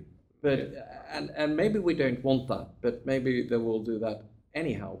 maybe, but and maybe we don't want that, but maybe they will do that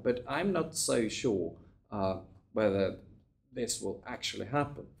anyhow. But I'm not so sure whether this will actually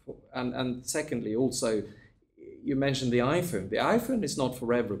happen. And secondly, also, you mentioned the iPhone. The iPhone is not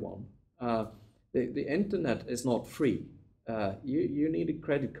for everyone. The internet is not free. You need a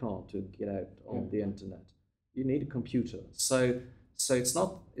credit card to get out on the internet. You need a computer. So it's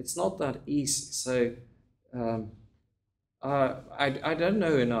not that easy. So I don't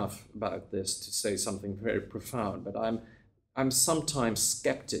know enough about this to say something very profound, but I'm sometimes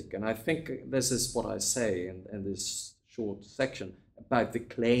skeptic, and I think this is what I say in this short section about the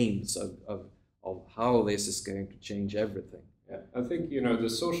claims of how this is going to change everything. Yeah, I think the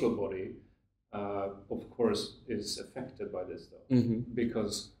social body, of course, is affected by this though,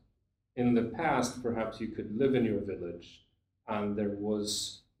 because in the past, perhaps you could live in your village, and there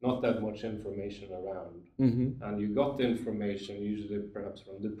was not that much information around, and you got the information usually perhaps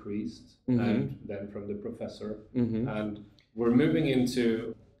from the priest and then from the professor, and we're moving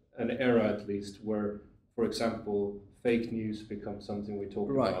into an era, at least, where, for example, fake news becomes something we talk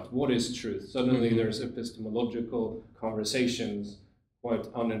about. What is truth? Suddenly there's epistemological conversations, quite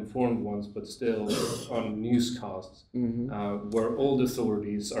uninformed ones, but still on newscasts, where old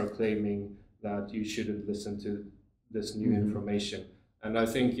authorities are claiming that you shouldn't listen to this new information. And I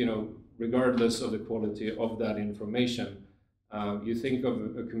think, regardless of the quality of that information, you think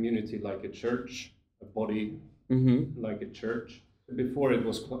of a community like a church, a body like a church. Before it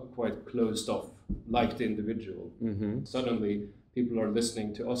was quite closed off, like the individual. Suddenly people are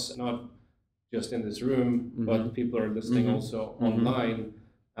listening to us, not just in this room, but people are listening also online,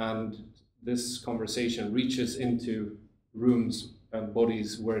 and this conversation reaches into rooms and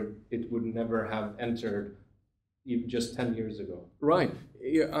bodies where it would never have entered even just 10 years ago. Right,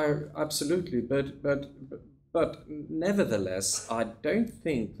 yeah, absolutely, but nevertheless, I don't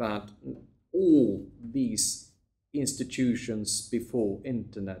think that all these institutions before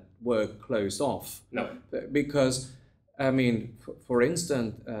internet were closed off. No. Because, I mean, for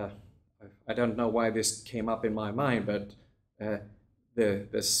instance, I don't know why this came up in my mind, but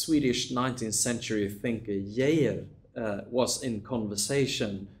the Swedish 19th century thinker Geijer was in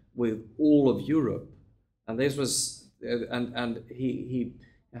conversation with all of Europe, and this was and he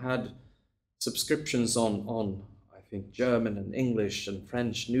had subscriptions on I think German and English and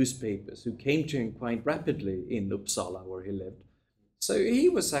French newspapers who came to him quite rapidly in Uppsala, where he lived. So he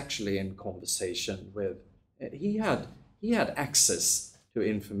was actually in conversation with. He had access to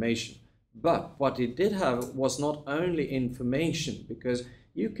information. But what he did have was not only information, because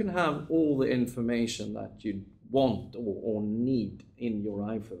you can have all the information that you want or need in your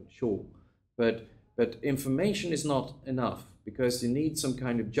iPhone, sure. But information is not enough, because you need some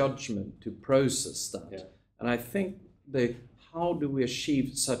kind of judgment to process that. Yeah. And I think how do we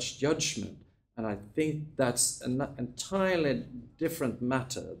achieve such judgment? And I think that's an entirely different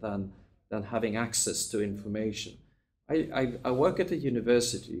matter than having access to information. I work at a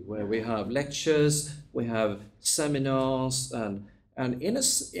university where we have lectures, we have seminars, and in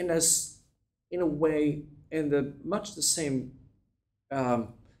a way, in the much the same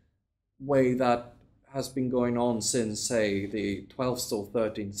way that has been going on since, say, the 12th or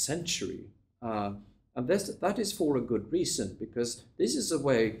 13th century. And that is for a good reason, because this is a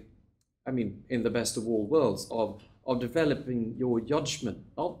way, I mean, in the best of all worlds, of developing your judgment.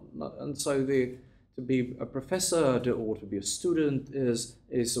 And so to be a professor or to be a student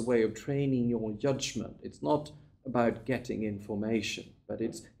is a way of training your judgment. It's not about getting information, but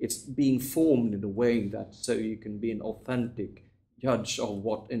it's being formed in a way that so you can be an authentic judge of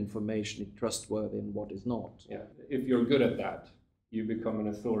what information is trustworthy and what is not. Yeah, if you're good at that, you become an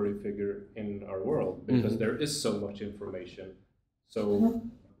authority figure in our world, because there is so much information. So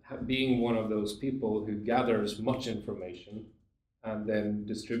being one of those people who gathers much information and then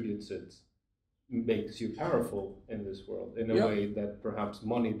distributes it makes you powerful in this world in a way that perhaps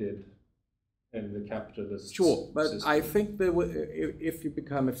money did in the capitalist but system. I think if you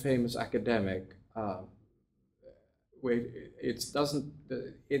become a famous academic, it's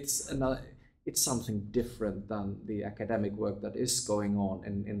something different than the academic work that is going on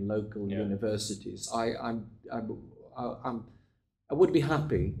in local universities. I would be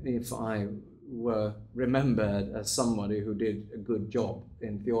happy if I were remembered as somebody who did a good job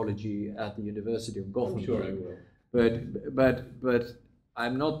in theology at the University of Gothenburg. I'm sure you will. But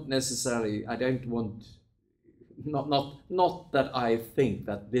I'm not necessarily, I don't want, not that I think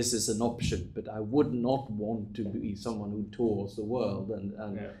that this is an option, but I would not want to be someone who tours the world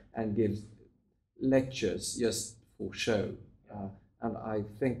and gives lectures just for show. And I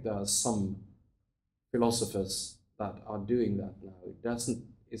think there are some philosophers that are doing that now.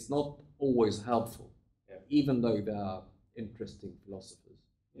 It's not always helpful, even though they are interesting philosophers.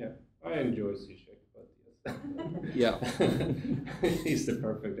 Yeah, I enjoy Zizek, but yes. He's the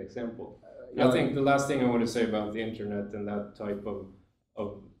perfect example. I think the last thing I want to say about the internet and that type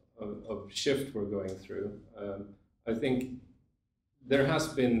of shift we're going through, I think there has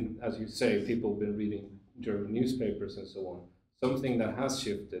been, as you say, people have been reading German newspapers and so on. Something that has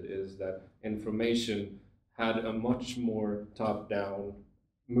shifted is that information had a much more top-down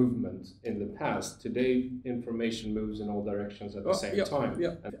movement in the past. Today, information moves in all directions at the same time.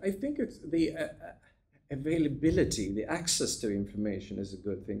 Yeah, I think it's the availability, the access to information is a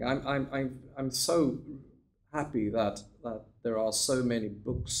good thing. I'm so happy that there are so many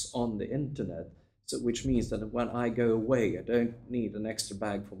books on the internet, so which means that when I go away, I don't need an extra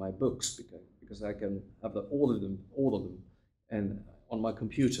bag for my books because I can have all of them, and on my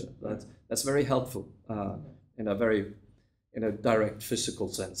computer. That's very helpful in a direct physical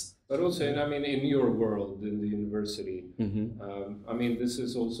sense. But also, I mean, in your world, in the university, I mean, this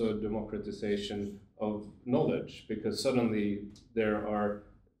is also a democratization of knowledge, because suddenly there are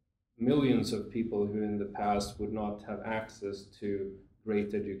millions of people who in the past would not have access to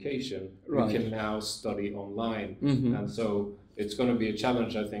great education, who can now study online. And so it's going to be a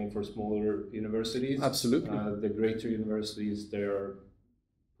challenge, I think, for smaller universities. Absolutely. The greater universities, they're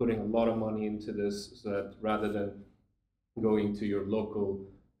putting a lot of money into this, so that rather than going to your local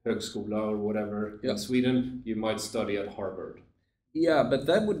högskola or whatever in Sweden, you might study at Harvard. Yeah, but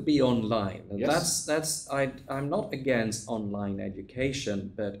that would be online. And yes. I'm not against online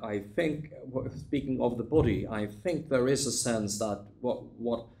education, but I think, speaking of the body, I think there is a sense that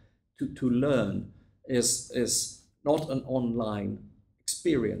what to learn is not an online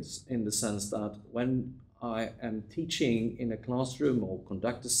experience, in the sense that when I am teaching in a classroom or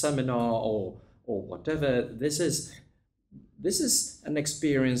conduct a seminar or whatever, this is an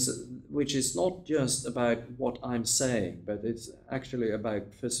experience which is not just about what I'm saying, but it's actually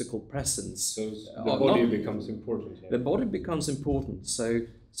about physical presence. So the body becomes important. Yeah. The body becomes important. So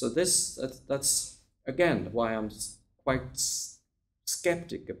that's again why I'm quite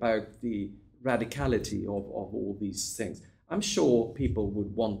skeptic about the radicality of all these things. I'm sure people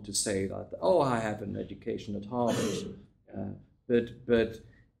would want to say that, oh, I have an education at Harvard, but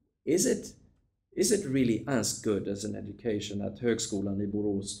is it really as good as an education at Högskolan i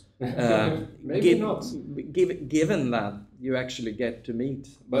Borås? Maybe not. Given that you actually get to meet.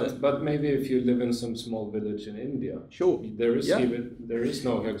 But maybe if you live in some small village in India, sure, there is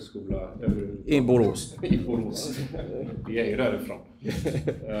no högskola i Borås. I Borås. Jag är därifrån.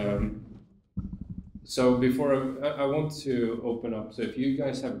 So before I want to open up, so if you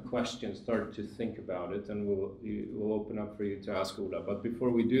guys have questions, start to think about it, and we'll open up for you to ask Ola. But before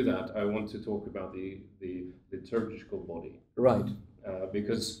we do that, I want to talk about the liturgical body. Right.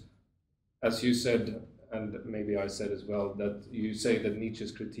 Because as you said, and maybe I said as well, that you say that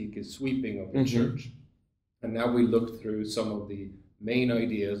Nietzsche's critique is sweeping of the church. And now we look through some of the main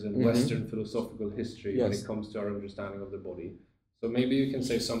ideas in Western philosophical history when it comes to our understanding of the body. So maybe you can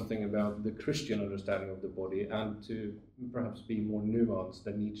say something about the Christian understanding of the body, and to perhaps be more nuanced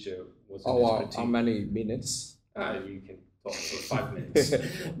than Nietzsche was in his critique. How many minutes? You can talk for 5 minutes.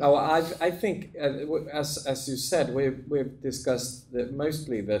 No, I think, as you said, we've discussed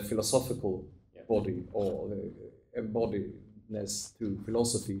mostly the philosophical body, or the embodiedness to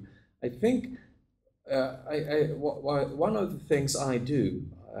philosophy. I think one of the things I do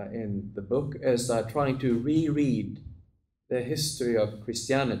in the book is trying to reread the history of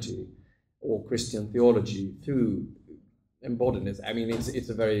Christianity or Christian theology through embodiment. I mean, it's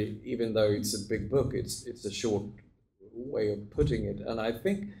a very, even though it's a big book, it's a short way of putting it. And I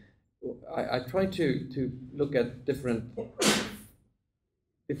think I try to look at different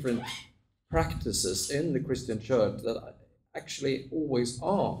practices in the Christian church that actually always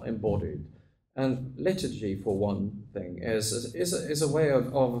are embodied. And liturgy, for one thing, is a way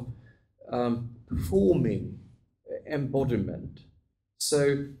of performing embodiment.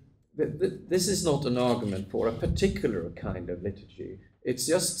 So this is not an argument for a particular kind of liturgy. It's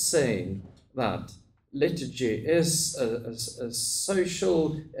just saying that liturgy is a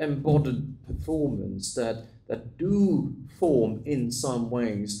social embodied performance that do form in some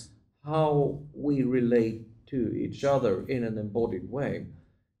ways how we relate to each other in an embodied way.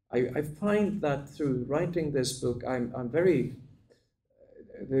 I find that through writing this book, I'm very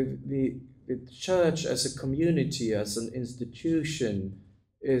the church as a community, as an institution,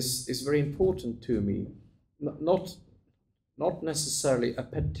 is very important to me. Not necessarily a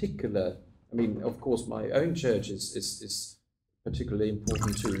particular. I mean, of course, my own church is particularly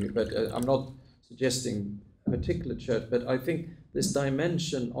important to me, but I'm not suggesting a particular church. But I think this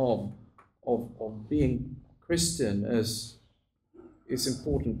dimension of being Christian is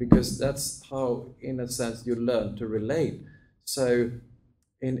important, because that's how, in a sense, you learn to relate. So,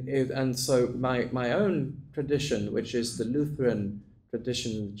 so my own tradition, which is the Lutheran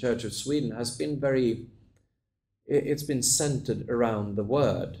tradition in the Church of Sweden, has been it's been centered around the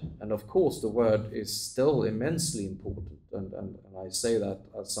Word, and of course the Word is still immensely important. And I say that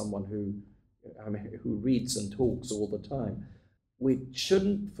as someone who reads and talks all the time. We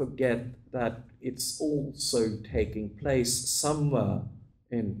shouldn't forget that it's also taking place somewhere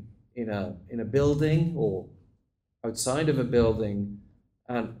in a building or outside of a building,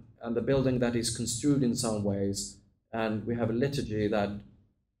 and the building that is construed in some ways, and we have a liturgy that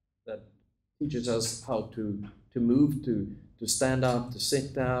teaches us how to move, to stand up, to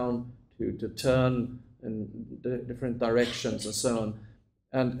sit down, to turn in different directions, and so on,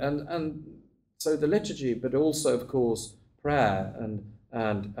 and so the liturgy, but also of course prayer and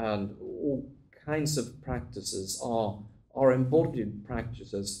all kinds of practices are embodied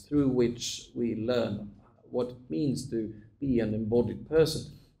practices through which we learn what it means to be an embodied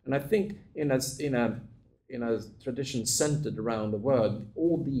person. And I think in a tradition centered around the Word,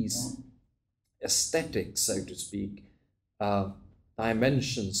 all these aesthetics, so to speak,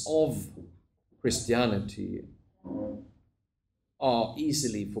 dimensions of Christianity are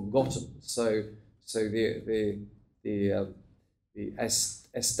easily forgotten. So the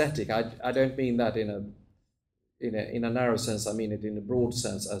aesthetic, I don't mean that in a narrow sense. I mean it in a broad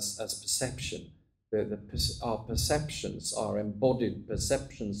sense as perception. Our perceptions, our embodied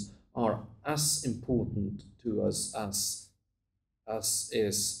perceptions, are as important to us as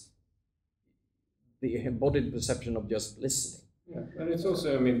is the embodied perception of just listening. Yeah, and it's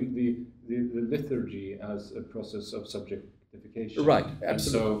also, I mean, the liturgy as a process of subjectification. Right,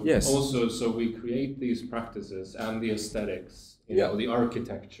 absolutely. And so yes. Also, so we create these practices and the aesthetics, you know, the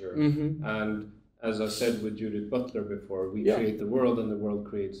architecture, and as I said with Judith Butler before, we create the world and the world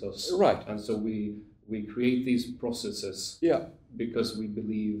creates us. Right. And so we create these processes because we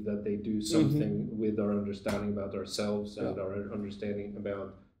believe that they do something with our understanding about ourselves and our understanding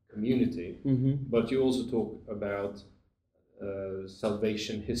about community. But you also talk about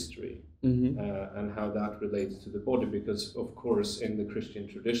salvation history and how that relates to the body, because of course in the Christian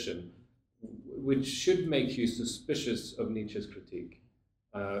tradition, which should make you suspicious of Nietzsche's critique,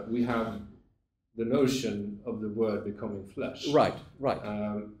 we have the notion of the Word becoming flesh. Right.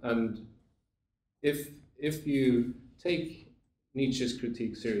 And if you take Nietzsche's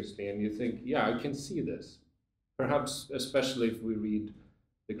critique seriously and you think, yeah, I can see this, perhaps especially if we read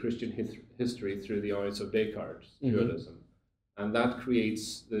the Christian history through the eyes of Descartes' dualism, and that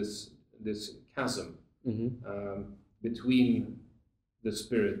creates this chasm between the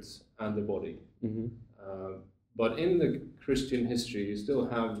spirit and the body. But in the Christian history, you still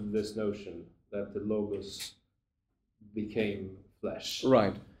have this notion that the Logos became flesh.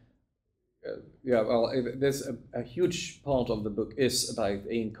 Right. Yeah, well, there's a huge part of the book is about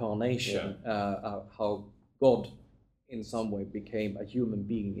Incarnation, how God in some way became a human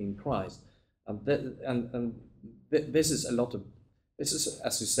being in Christ, and this is a lot of, this is,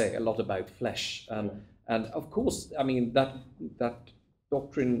 as you say, a lot about flesh, and of course, I mean that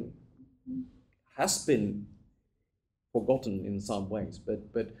doctrine has been forgotten in some ways,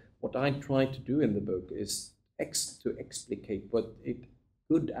 but what I try to do in the book is to explicate what it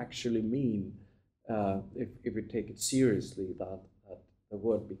could actually mean if we take it seriously, that the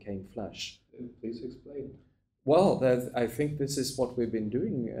Word became flesh. Please explain. Well, I think this is what we've been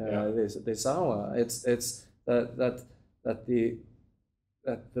doing this hour. It's that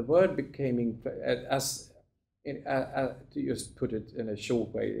the Word became, to just put it in a short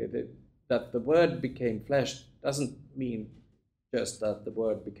way, that the Word became flesh doesn't mean just that the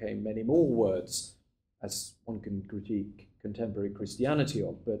Word became many more words, as one can critique contemporary Christianity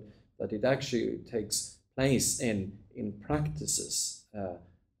of, but that it actually takes place in practices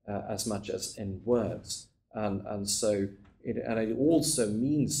as much as in words, and so it also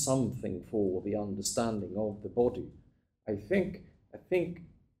means something for the understanding of the body. I think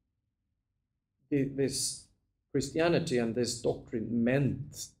this Christianity and this doctrine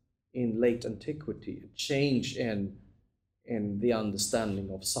meant in late antiquity a change in the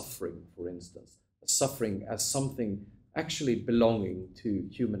understanding of suffering, for instance, suffering as something actually belonging to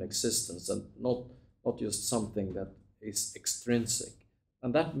human existence and not just something that is extrinsic.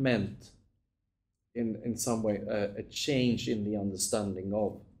 And that meant in some way a change in the understanding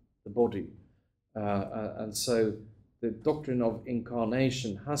of the body. And so the doctrine of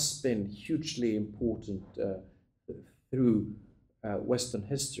incarnation has been hugely important through Western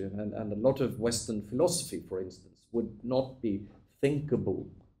history, and a lot of Western philosophy, for instance, would not be thinkable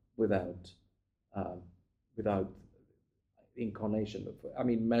without incarnation. I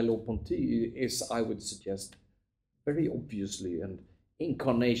mean, Merleau-Ponty is, I would suggest, very obviously an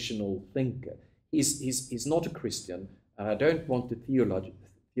incarnational thinker. He's not a Christian, and I don't want to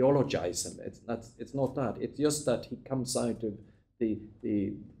theologize him. It's not that. It's just that he comes out of the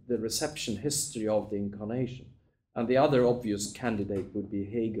reception history of the incarnation. And the other obvious candidate would be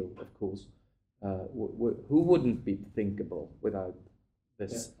Hegel, of course, who wouldn't be thinkable without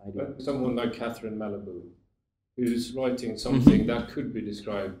this idea. But someone like Catherine Malabou, who's writing something that could be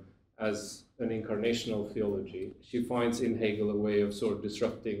described as an incarnational theology, she finds in Hegel a way of sort of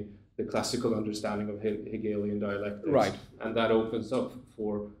disrupting the classical understanding of Hegelian dialectics. Right. And that opens up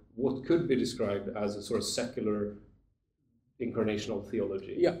for what could be described as a sort of secular incarnational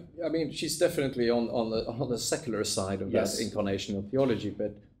theology. Yeah, I mean, she's definitely on the secular side of that incarnational theology,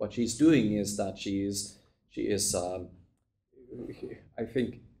 but what she's doing is that she is I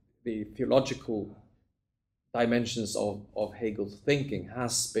think the theological dimensions of Hegel's thinking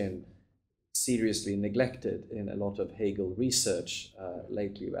has been seriously neglected in a lot of Hegel research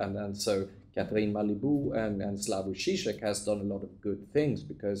lately, and so Catherine Malabou and Slavoj Žižek has done a lot of good things,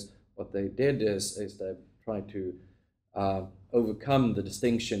 because what they did is they tried to overcome the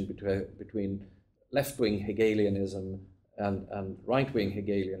distinction between left-wing Hegelianism and right-wing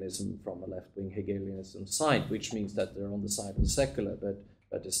Hegelianism from a left-wing Hegelianism side, which means that they're on the side of the secular,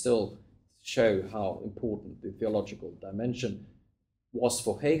 but they still show how important the theological dimension was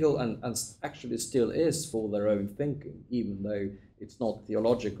for Hegel and actually still is for their own thinking, even though it's not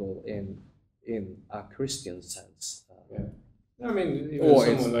theological in a Christian sense. I mean, even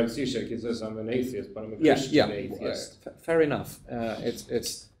someone like Zizek, he says, I'm an atheist, but I'm a Christian atheist. Fair enough.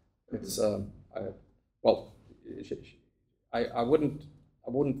 I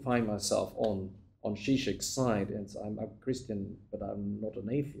wouldn't find myself on Zizek's side. I'm a Christian, but I'm not an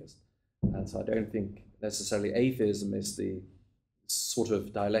atheist, and so I don't think necessarily atheism is the sort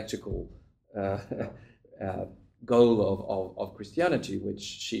of dialectical goal of Christianity,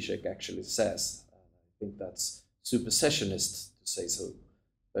 which Zizek actually says. I think that's supersessionist to say so,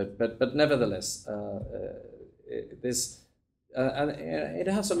 but nevertheless, and it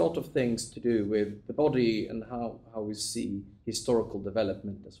has a lot of things to do with the body and how we see historical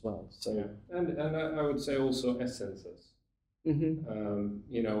development as well. So and I would say also essences.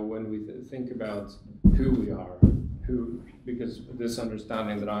 You know, when we think about who we are, because this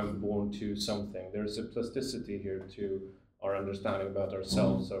understanding that I'm born to something, there's a plasticity here to our understanding about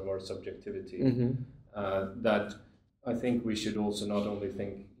ourselves, of our subjectivity, that I think we should also not only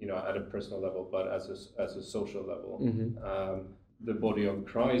think, you know, at a personal level, but as a social level. The body of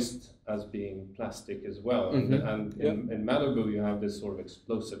Christ as being plastic as well, and in Malabou you have this sort of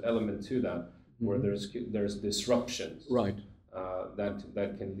explosive element to that, where there's disruptions, right,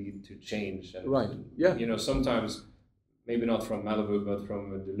 that can lead to change, and right, yeah, you know, sometimes maybe not from Malibu, but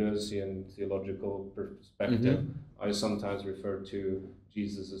from a Deleuzian theological perspective, I sometimes refer to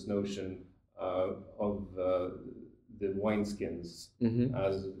Jesus' notion of the wineskins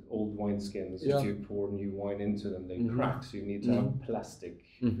as old wineskins. If you pour new wine into them, they crack. So you need to have plastic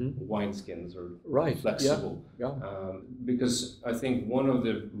wineskins or flexible. Because I think one of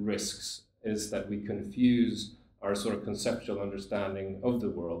the risks is that we confuse our sort of conceptual understanding of the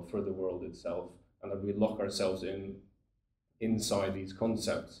world for the world itself, and that we lock ourselves inside these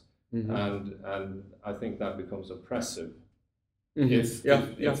concepts. And I think that becomes oppressive if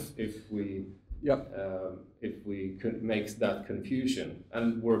we could make that confusion.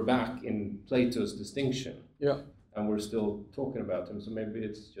 And we're back in Plato's distinction, and we're still talking about him. So maybe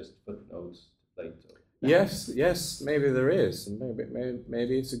it's just footnotes to Plato. Yes, maybe there is, and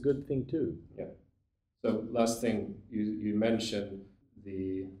maybe it's a good thing too. So last thing, you mentioned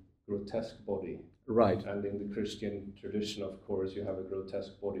the grotesque body. Right. And in the Christian tradition, of course, you have a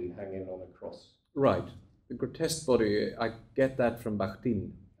grotesque body hanging on a cross. Right. The grotesque body, I get that from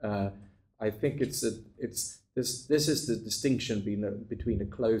Bakhtin. I think this is the distinction between a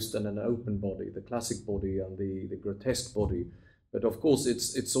closed and an open body, the classic body and the grotesque body. But of course,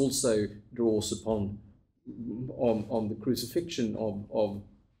 it's also draws upon on the crucifixion of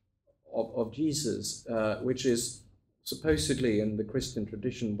Jesus, which is supposedly in the Christian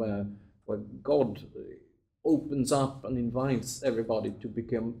tradition where God opens up and invites everybody to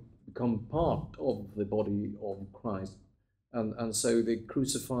become part of the body of Christ. And so the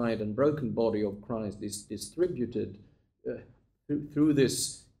crucified and broken body of Christ is distributed through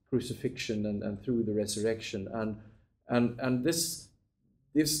this crucifixion and through the resurrection. And this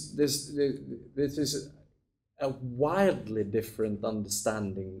is a wildly different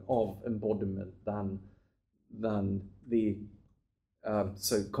understanding of embodiment than the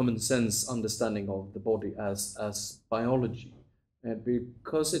so common sense understanding of the body as biology, and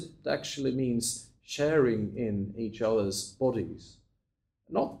because it actually means sharing in each other's bodies,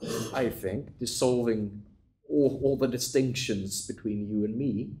 not, I think, dissolving all the distinctions between you and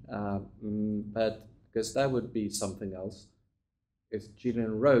me, but because that would be something else. It's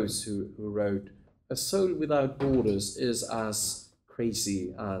Gillian Rose who wrote, "A soul without borders is as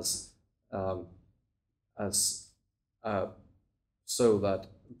crazy as so that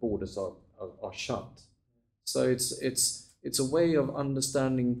borders are shut." So it's a way of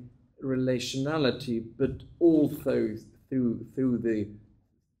understanding relationality, but also through the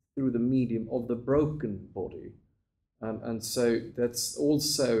medium of the broken body, and so that's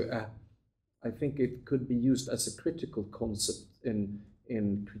also I think it could be used as a critical concept in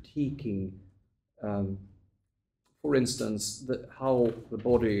critiquing, for instance, how the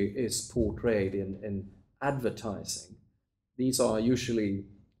body is portrayed in advertising. These are usually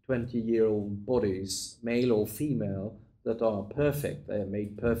 20-year-old bodies, male or female, that are perfect. They are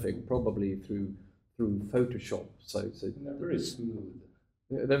made perfect probably through Photoshop. So they're very smooth.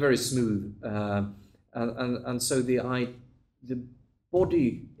 They're very smooth, and so the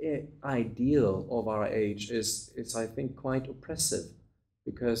body ideal of our age is I think quite oppressive,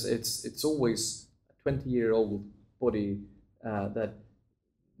 because it's always a 20-year-old body that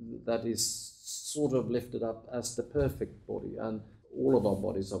is sort of lifted up as the perfect body, and all of our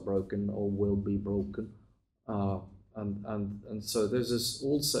bodies are broken or will be broken, and so there's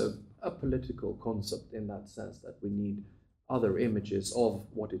also a political concept in that sense, that we need other images of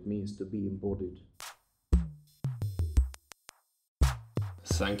what it means to be embodied.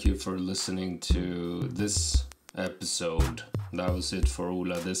 Thank you for listening to this episode. That was it for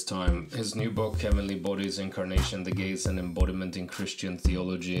Ola this time. His new book, Heavenly Bodies, Incarnation, the Gaze and Embodiment in Christian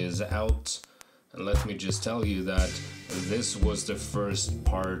Theology, is out. And let me just tell you that this was the first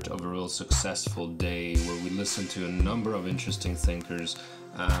part of a real successful day where we listened to a number of interesting thinkers,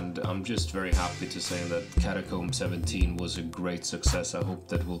 and I'm just very happy to say that Katakomb 17 was a great success. I hope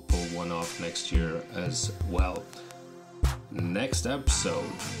that we'll pull one off next year as well. Next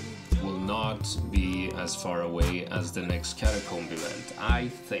episode will not be as far away as the next Katakomb event. I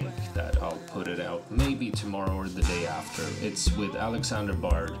think that I'll put it out maybe tomorrow or the day after. It's with Alexander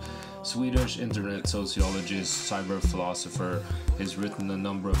Bard, Swedish internet sociologist, cyber philosopher. He's written a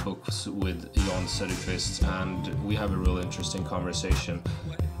number of books with Jan Söderqvist, and we have a real interesting conversation.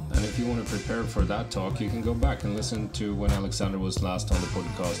 And if you want to prepare for that talk, you can go back and listen to when Alexander was last on the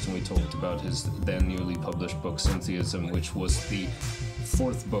podcast, and we talked about his then newly published book, Syntheism, which was the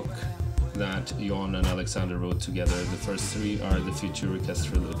fourth book that Jan and Alexander wrote together. The first three are the Futuricast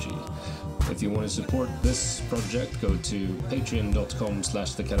trilogy. If you want to support this project, go to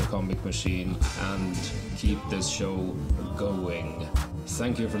patreon.com/thecatacombicmachine and keep this show going.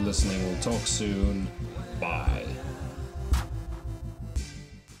 Thank you for listening. We'll talk soon. Bye.